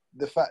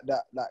the fact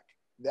that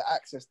the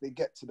access they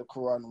get to the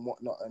Quran and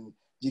whatnot. And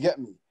you get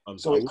me?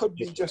 So it could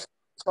be just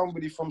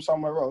somebody from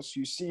somewhere else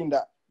who's seen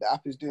that the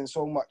app is doing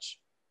so much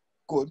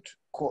good,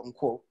 quote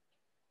unquote,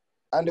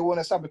 and they want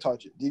to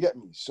sabotage it. Do you get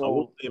me? I So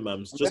will say,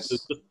 man, yes.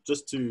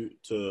 just to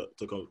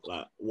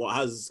like what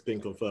has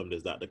been confirmed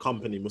is that the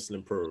company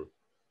Muslim Pro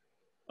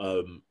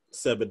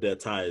severed their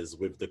ties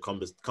with the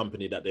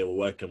company that they were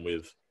working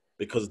with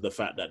because of the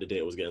fact that the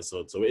data was getting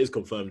sold. So it is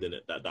confirmed in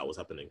it that that was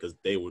happening because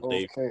they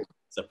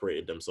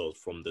separated themselves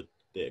from the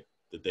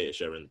data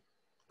sharing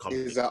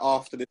company. Is that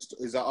after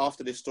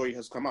this story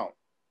has come out?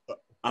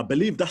 I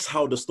believe that's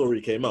how the story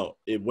came out.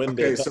 So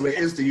it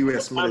is the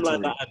US military.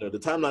 The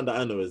timeline that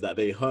I know is that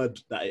they heard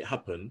that it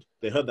happened.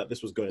 They heard that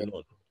this was going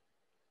on.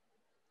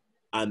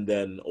 And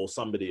then, or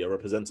somebody, a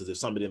representative,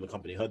 somebody in the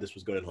company heard this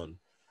was going on.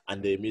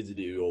 And they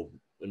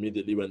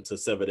immediately went to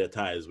sever their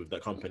ties with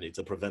that company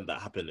to prevent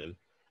that happening.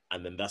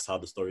 And then that's how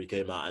the story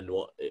came out. And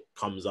what it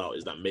comes out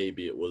is that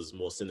maybe it was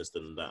more sinister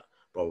than that,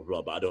 blah, blah,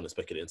 blah. But I don't want to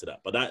speculate into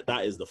that. But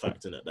that is the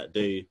fact in it, that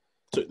they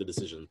took the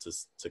decision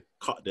to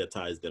cut their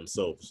ties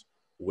themselves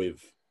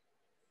with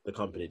the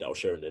company that was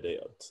sharing their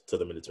data to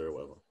the military or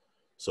whatever.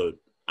 So,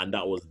 and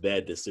that was their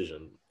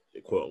decision,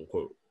 quote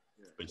unquote.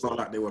 It's not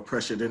like they were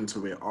pressured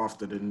into it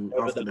after the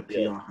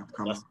PR had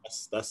come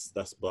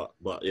out.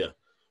 But yeah.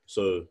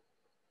 So,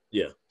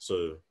 yeah.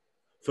 So,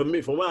 for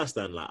me, from where I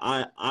stand, like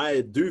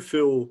I do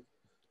feel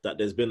that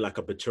there's been like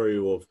a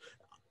betrayal of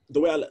the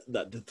way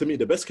to me,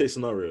 the best case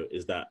scenario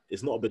is that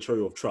it's not a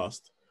betrayal of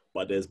trust,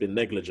 but there's been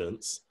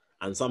negligence.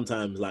 And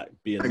sometimes, like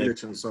being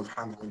negligence of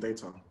handling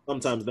data.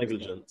 Sometimes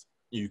negligence,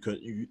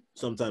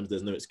 sometimes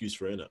there's no excuse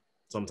for it.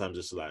 Sometimes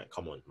it's like,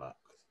 come on, like,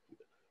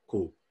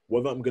 cool.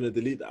 Whether I'm gonna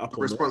delete the app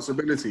or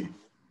responsibility. Not,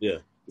 yeah,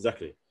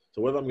 exactly.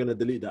 So whether I'm gonna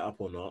delete the app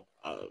or not,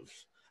 I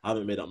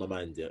haven't made up my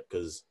mind yet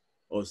because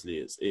obviously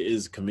it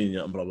is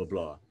convenient and blah blah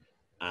blah,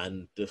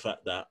 and the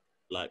fact that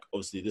like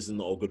obviously this is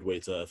not a good way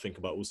to think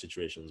about all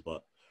situations,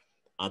 but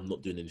I'm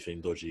not doing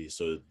anything dodgy,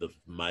 so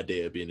my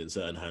data being in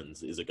certain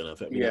hands isn't gonna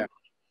affect me. Yeah.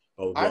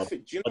 That's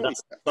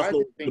not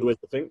a good way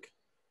to think,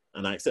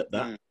 and I accept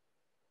that.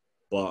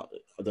 But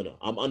I don't know.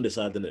 I'm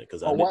undecided in it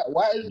because.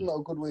 Why is it not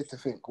a good way to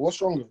think?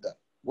 What's wrong with that?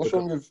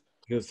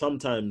 Because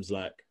sometimes,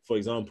 like for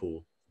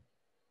example,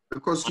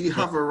 because you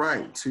have a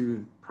right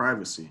to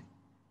privacy.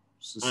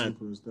 It's as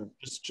simple as that.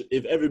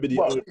 If everybody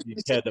only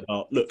cared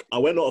about, look,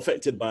 we're not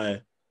affected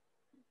by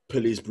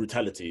police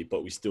brutality,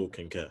 but we still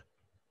can care.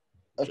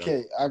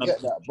 Okay, I get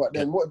that. But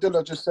then what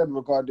Dilla just said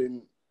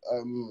regarding,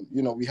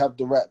 we have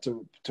the right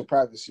to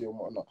privacy and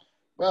whatnot.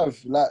 Bruv,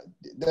 like,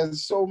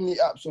 there's so many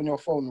apps on your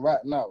phone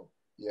right now,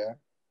 yeah,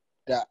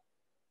 that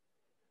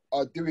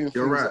are doing things.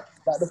 You're right.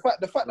 Like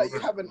the fact that you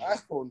have an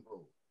iPhone,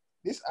 bro.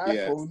 This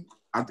iPhone.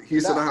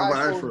 He said I have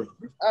an iPhone.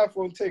 This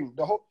iPhone thing,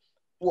 the whole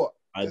what?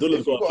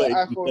 Dilla's got an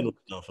iPhone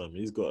now, fam.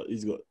 He's got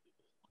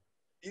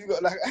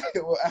like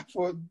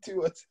iPhone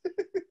 2 or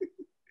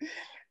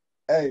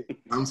Hey,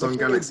 Samsung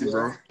Galaxy,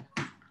 bro.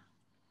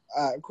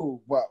 Alright,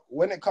 cool. But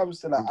when it comes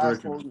to like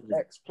iPhone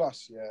X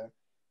Plus, yeah,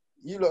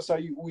 you lot are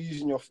all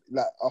using your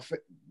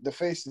the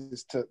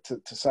faces to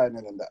sign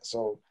in and that.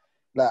 So,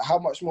 like, how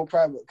much more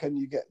private can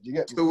you get? Do you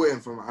get me? Still waiting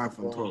for my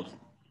iPhone 12.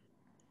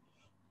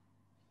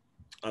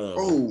 I don't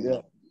know.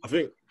 Yeah. I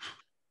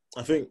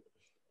think,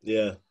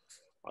 yeah.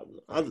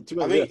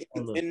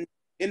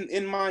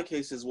 In my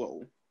case as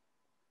well,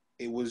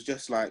 it was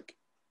just like,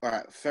 all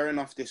right, fair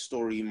enough, this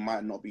story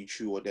might not be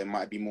true or there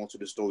might be more to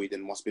the story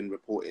than what's been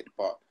reported.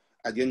 But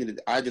at the end of the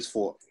day, I just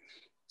thought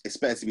it's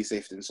better to be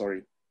safe than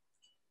sorry.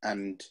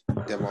 And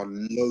there are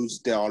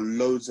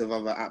loads of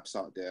other apps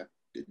out there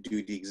that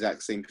do the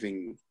exact same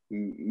thing.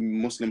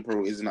 Muslim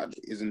Pro it's not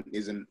doing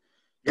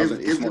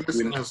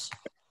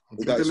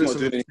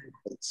anything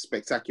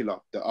spectacular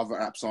that other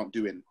apps aren't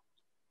doing.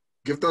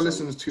 Give the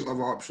listeners 2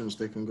 other options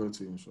they can go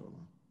to, inshallah.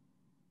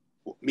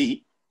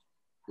 Me?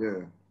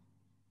 Yeah.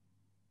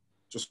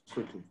 Just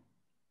quickly.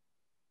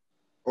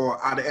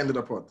 Or at the end of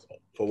the pod.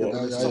 For what?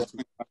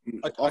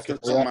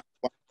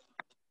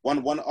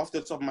 One off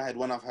the top of my head,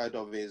 one I've heard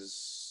of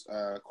is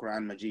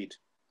Quran Majid.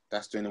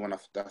 That's the only one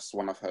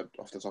I've heard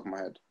off the top of my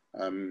head.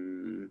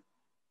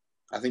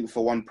 I think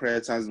for one prayer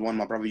times, the one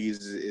my brother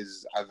uses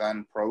is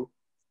Adhan Pro.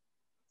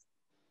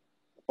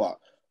 But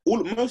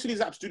most of these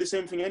apps do the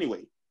same thing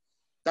anyway.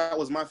 That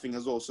was my thing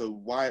as well. So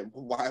why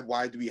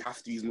do we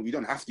have to use? We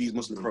don't have to use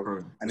Muslim Pro.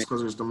 And it's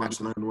because it's the most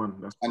known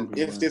one. And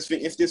if this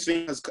thing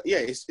has,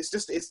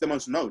 it's the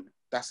most known.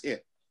 That's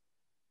it.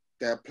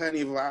 There are plenty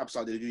of apps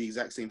out there that do the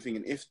exact same thing.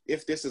 And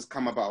if this has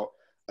come about,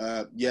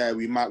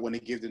 we might want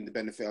to give them the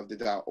benefit of the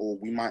doubt, or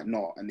we might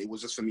not. And it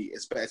was just for me.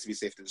 It's better to be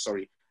safe than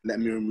sorry. Let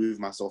me remove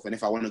myself. And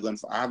if I want to go,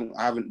 I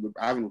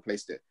haven't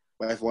replaced it.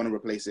 But if I want to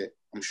replace it,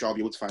 I'm sure I'll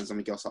be able to find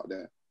something else out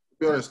there.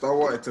 To be honest, I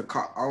wanted to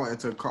cut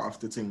off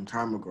the thing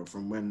time ago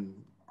from when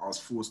I was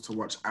forced to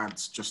watch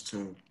ads just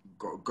to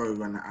go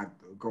on the ad.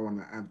 I've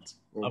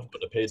got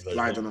the paid version.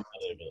 I don't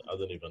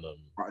even.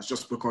 But it's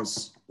just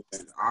because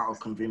out of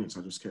convenience,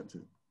 I just kept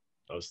it.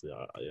 Obviously,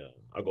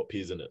 I got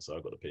peas in it, so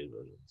I got the paid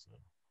version. So.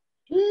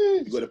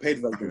 You got a paid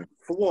version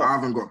for what? I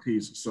haven't got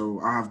peas, so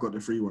I have got the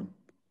free one.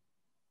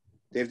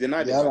 They've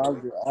denied it. I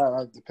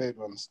have the paid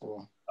one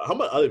still. How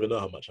much? I don't even know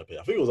how much I paid.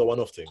 I think it was a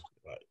one-off thing.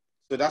 Right.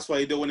 So that's why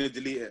you don't want to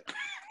delete it.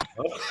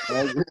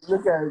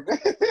 Look at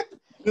it.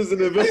 This is an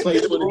That's why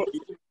investment.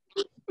 you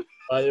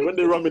When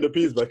they run me the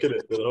peas back in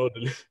it, then hold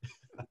the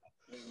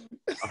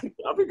I think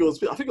it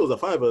was a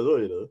 $5 as well,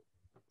 you know.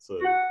 So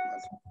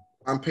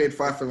I'm paid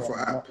 £5 for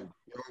app.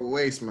 You're a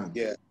waste, man.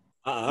 Yeah.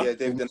 yeah,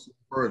 they've done.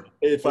 Bro,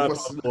 paid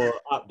 £5 for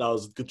app that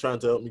was trying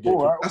to help me get.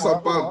 that's a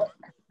bump.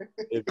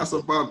 That's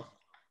a bump.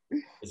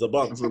 It's a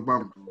bump. That's a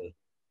bump. It's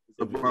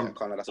a Yeah, bump.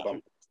 kind of, that's a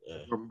bump. Yeah.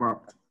 A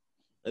bump.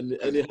 And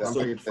it has I'm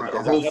some, paid The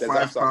a whole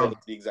exact £5.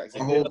 the exact A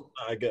same. whole, that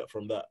I get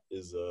from that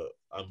is it'll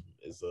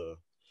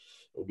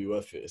be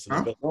worth it. It's an huh?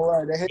 investment. All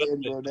right, they're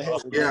hitting, bro. They're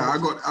hitting. Yeah,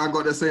 I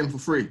got the same for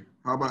free.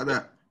 How about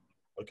that?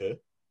 Okay.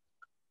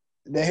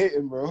 They're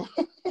hitting, bro.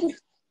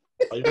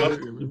 Are you mad?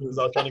 Because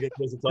I was trying to get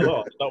closer to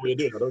Allah. Is that what you're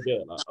doing? I don't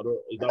get it. Like,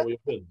 is that what you're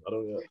doing? I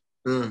don't get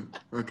it.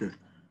 Okay.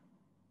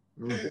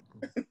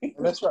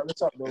 Let's wrap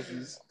this up, though,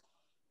 please.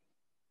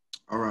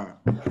 All right.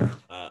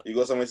 You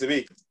got somewhere to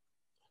be?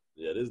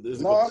 Yeah, this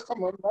is No,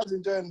 come on. I was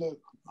enjoying the.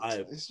 I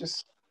It's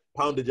just.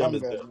 pounded jam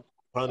is Hunger. there.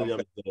 Pounded jam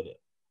is there. Innit?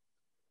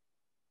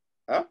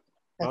 Huh?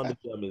 Pounded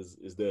jam is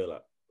there.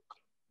 Like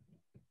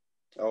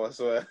Oh, I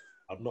swear.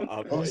 I've not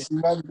Obviously,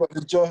 man got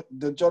the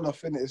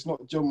Jollof in it. It's not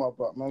Jumma,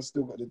 but man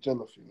still got the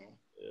Jollof, you know.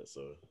 yeah.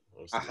 So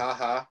obviously,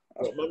 Aha.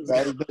 That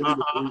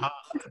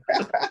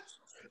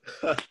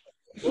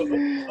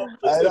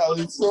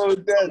was so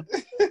dead.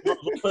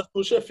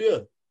 personal chef, yeah.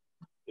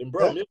 In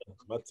Brum, yeah.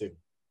 Mad thing.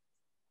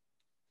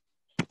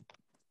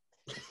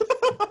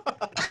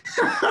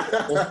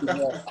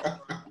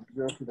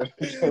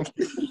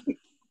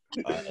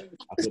 I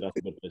think that's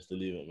a good place to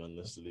leave it, man.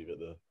 Let's leave it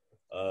there.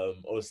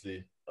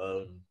 Obviously,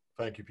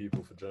 thank you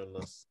people for joining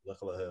us.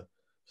 Jazakallah here.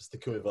 For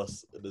sticking with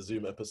us in the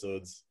Zoom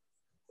episodes.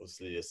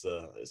 Obviously, it's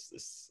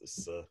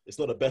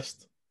not the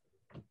best,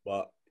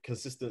 but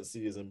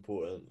consistency is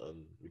important,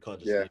 and we can't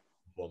just leave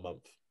for a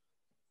month.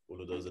 All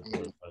of those are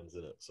different fans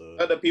in it. So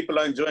Other people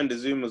are enjoying the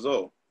Zoom as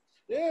well.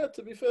 yeah,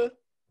 to be fair,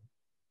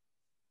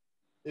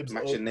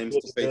 Matching names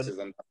to faces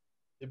and.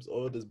 Ibs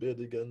old as beard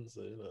again,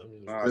 so you know what I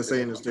mean. They're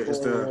saying is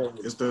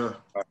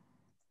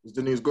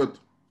the news good?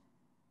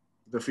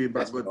 The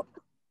feedback good?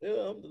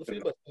 Yeah, the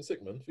feedback's been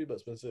sick, man.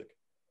 Feedback's been sick.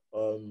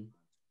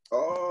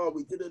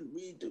 We didn't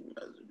read it.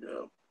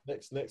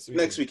 Next week.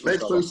 Next week. Make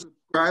sure you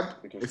subscribe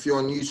if you're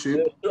on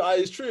YouTube. Yeah,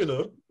 it's true, you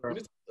know. You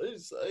need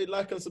to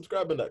like and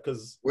subscribe on that,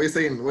 because. What are you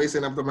saying? What are you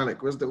saying, Abdul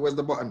Malik? Where's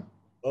the button?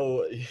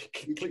 Oh,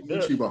 click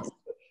there. YouTuber.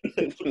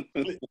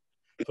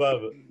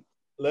 Private.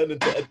 Learning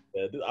to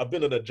edit. I've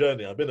been on a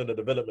journey. I've been on a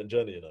development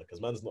journey, you know, because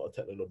man's not a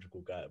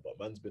technological guy, but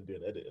man's been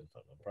doing editing.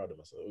 Fam. I'm proud of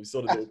myself. We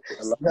saw the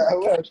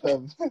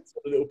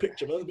little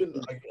picture. Man's been.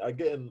 I've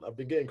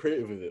been getting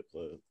creative with it.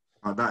 So.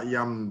 That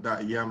yam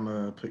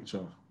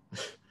picture.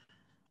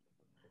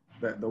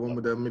 The one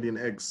with the million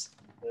eggs.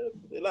 Yeah,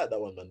 they like that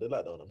one, man. They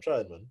like that one. I'm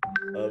trying, man.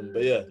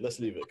 But yeah, let's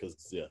leave it because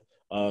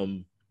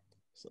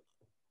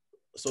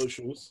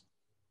socials.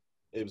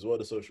 Abe's, what are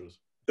the socials?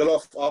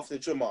 Jollof after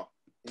Jummah,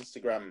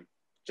 Instagram,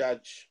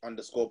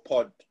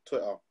 Jaj_pod,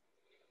 Twitter.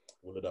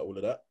 All of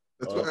that.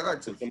 That's what I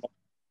like to.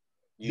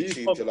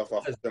 YouTube, Jollof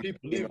after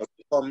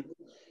Jummah.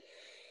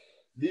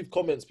 Leave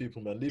comments,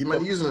 people, man. Are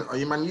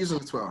you man using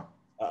the Twitter?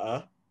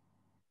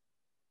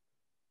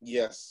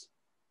 Yes.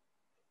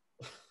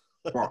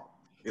 What?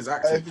 It's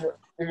active.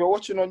 If you're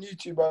watching on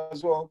YouTube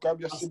as well, grab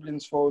your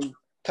sibling's phone,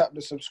 tap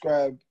the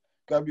subscribe,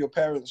 grab your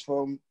parents'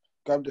 phone,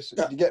 grab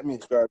the. You get me?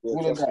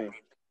 All of that.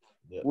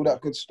 Yeah, all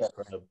that good stuff.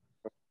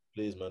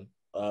 Please, man.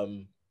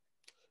 Trying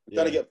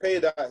to get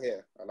paid out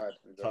here. I like.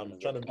 I'm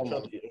trying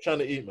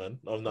to eat, man.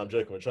 No, I'm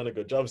joking. We're trying to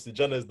go. Obviously,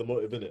 Jenna is the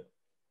motive in it,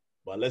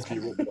 but let's be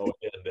real. We're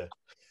getting there.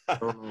 I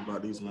don't know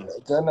about these, man.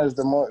 Jenna is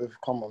the motive.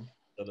 Come on.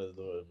 Jenna is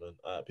the motive, man.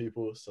 All right,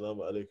 people.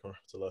 Assalamu alaikum wa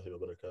rahmatullahi wa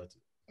barakatuh.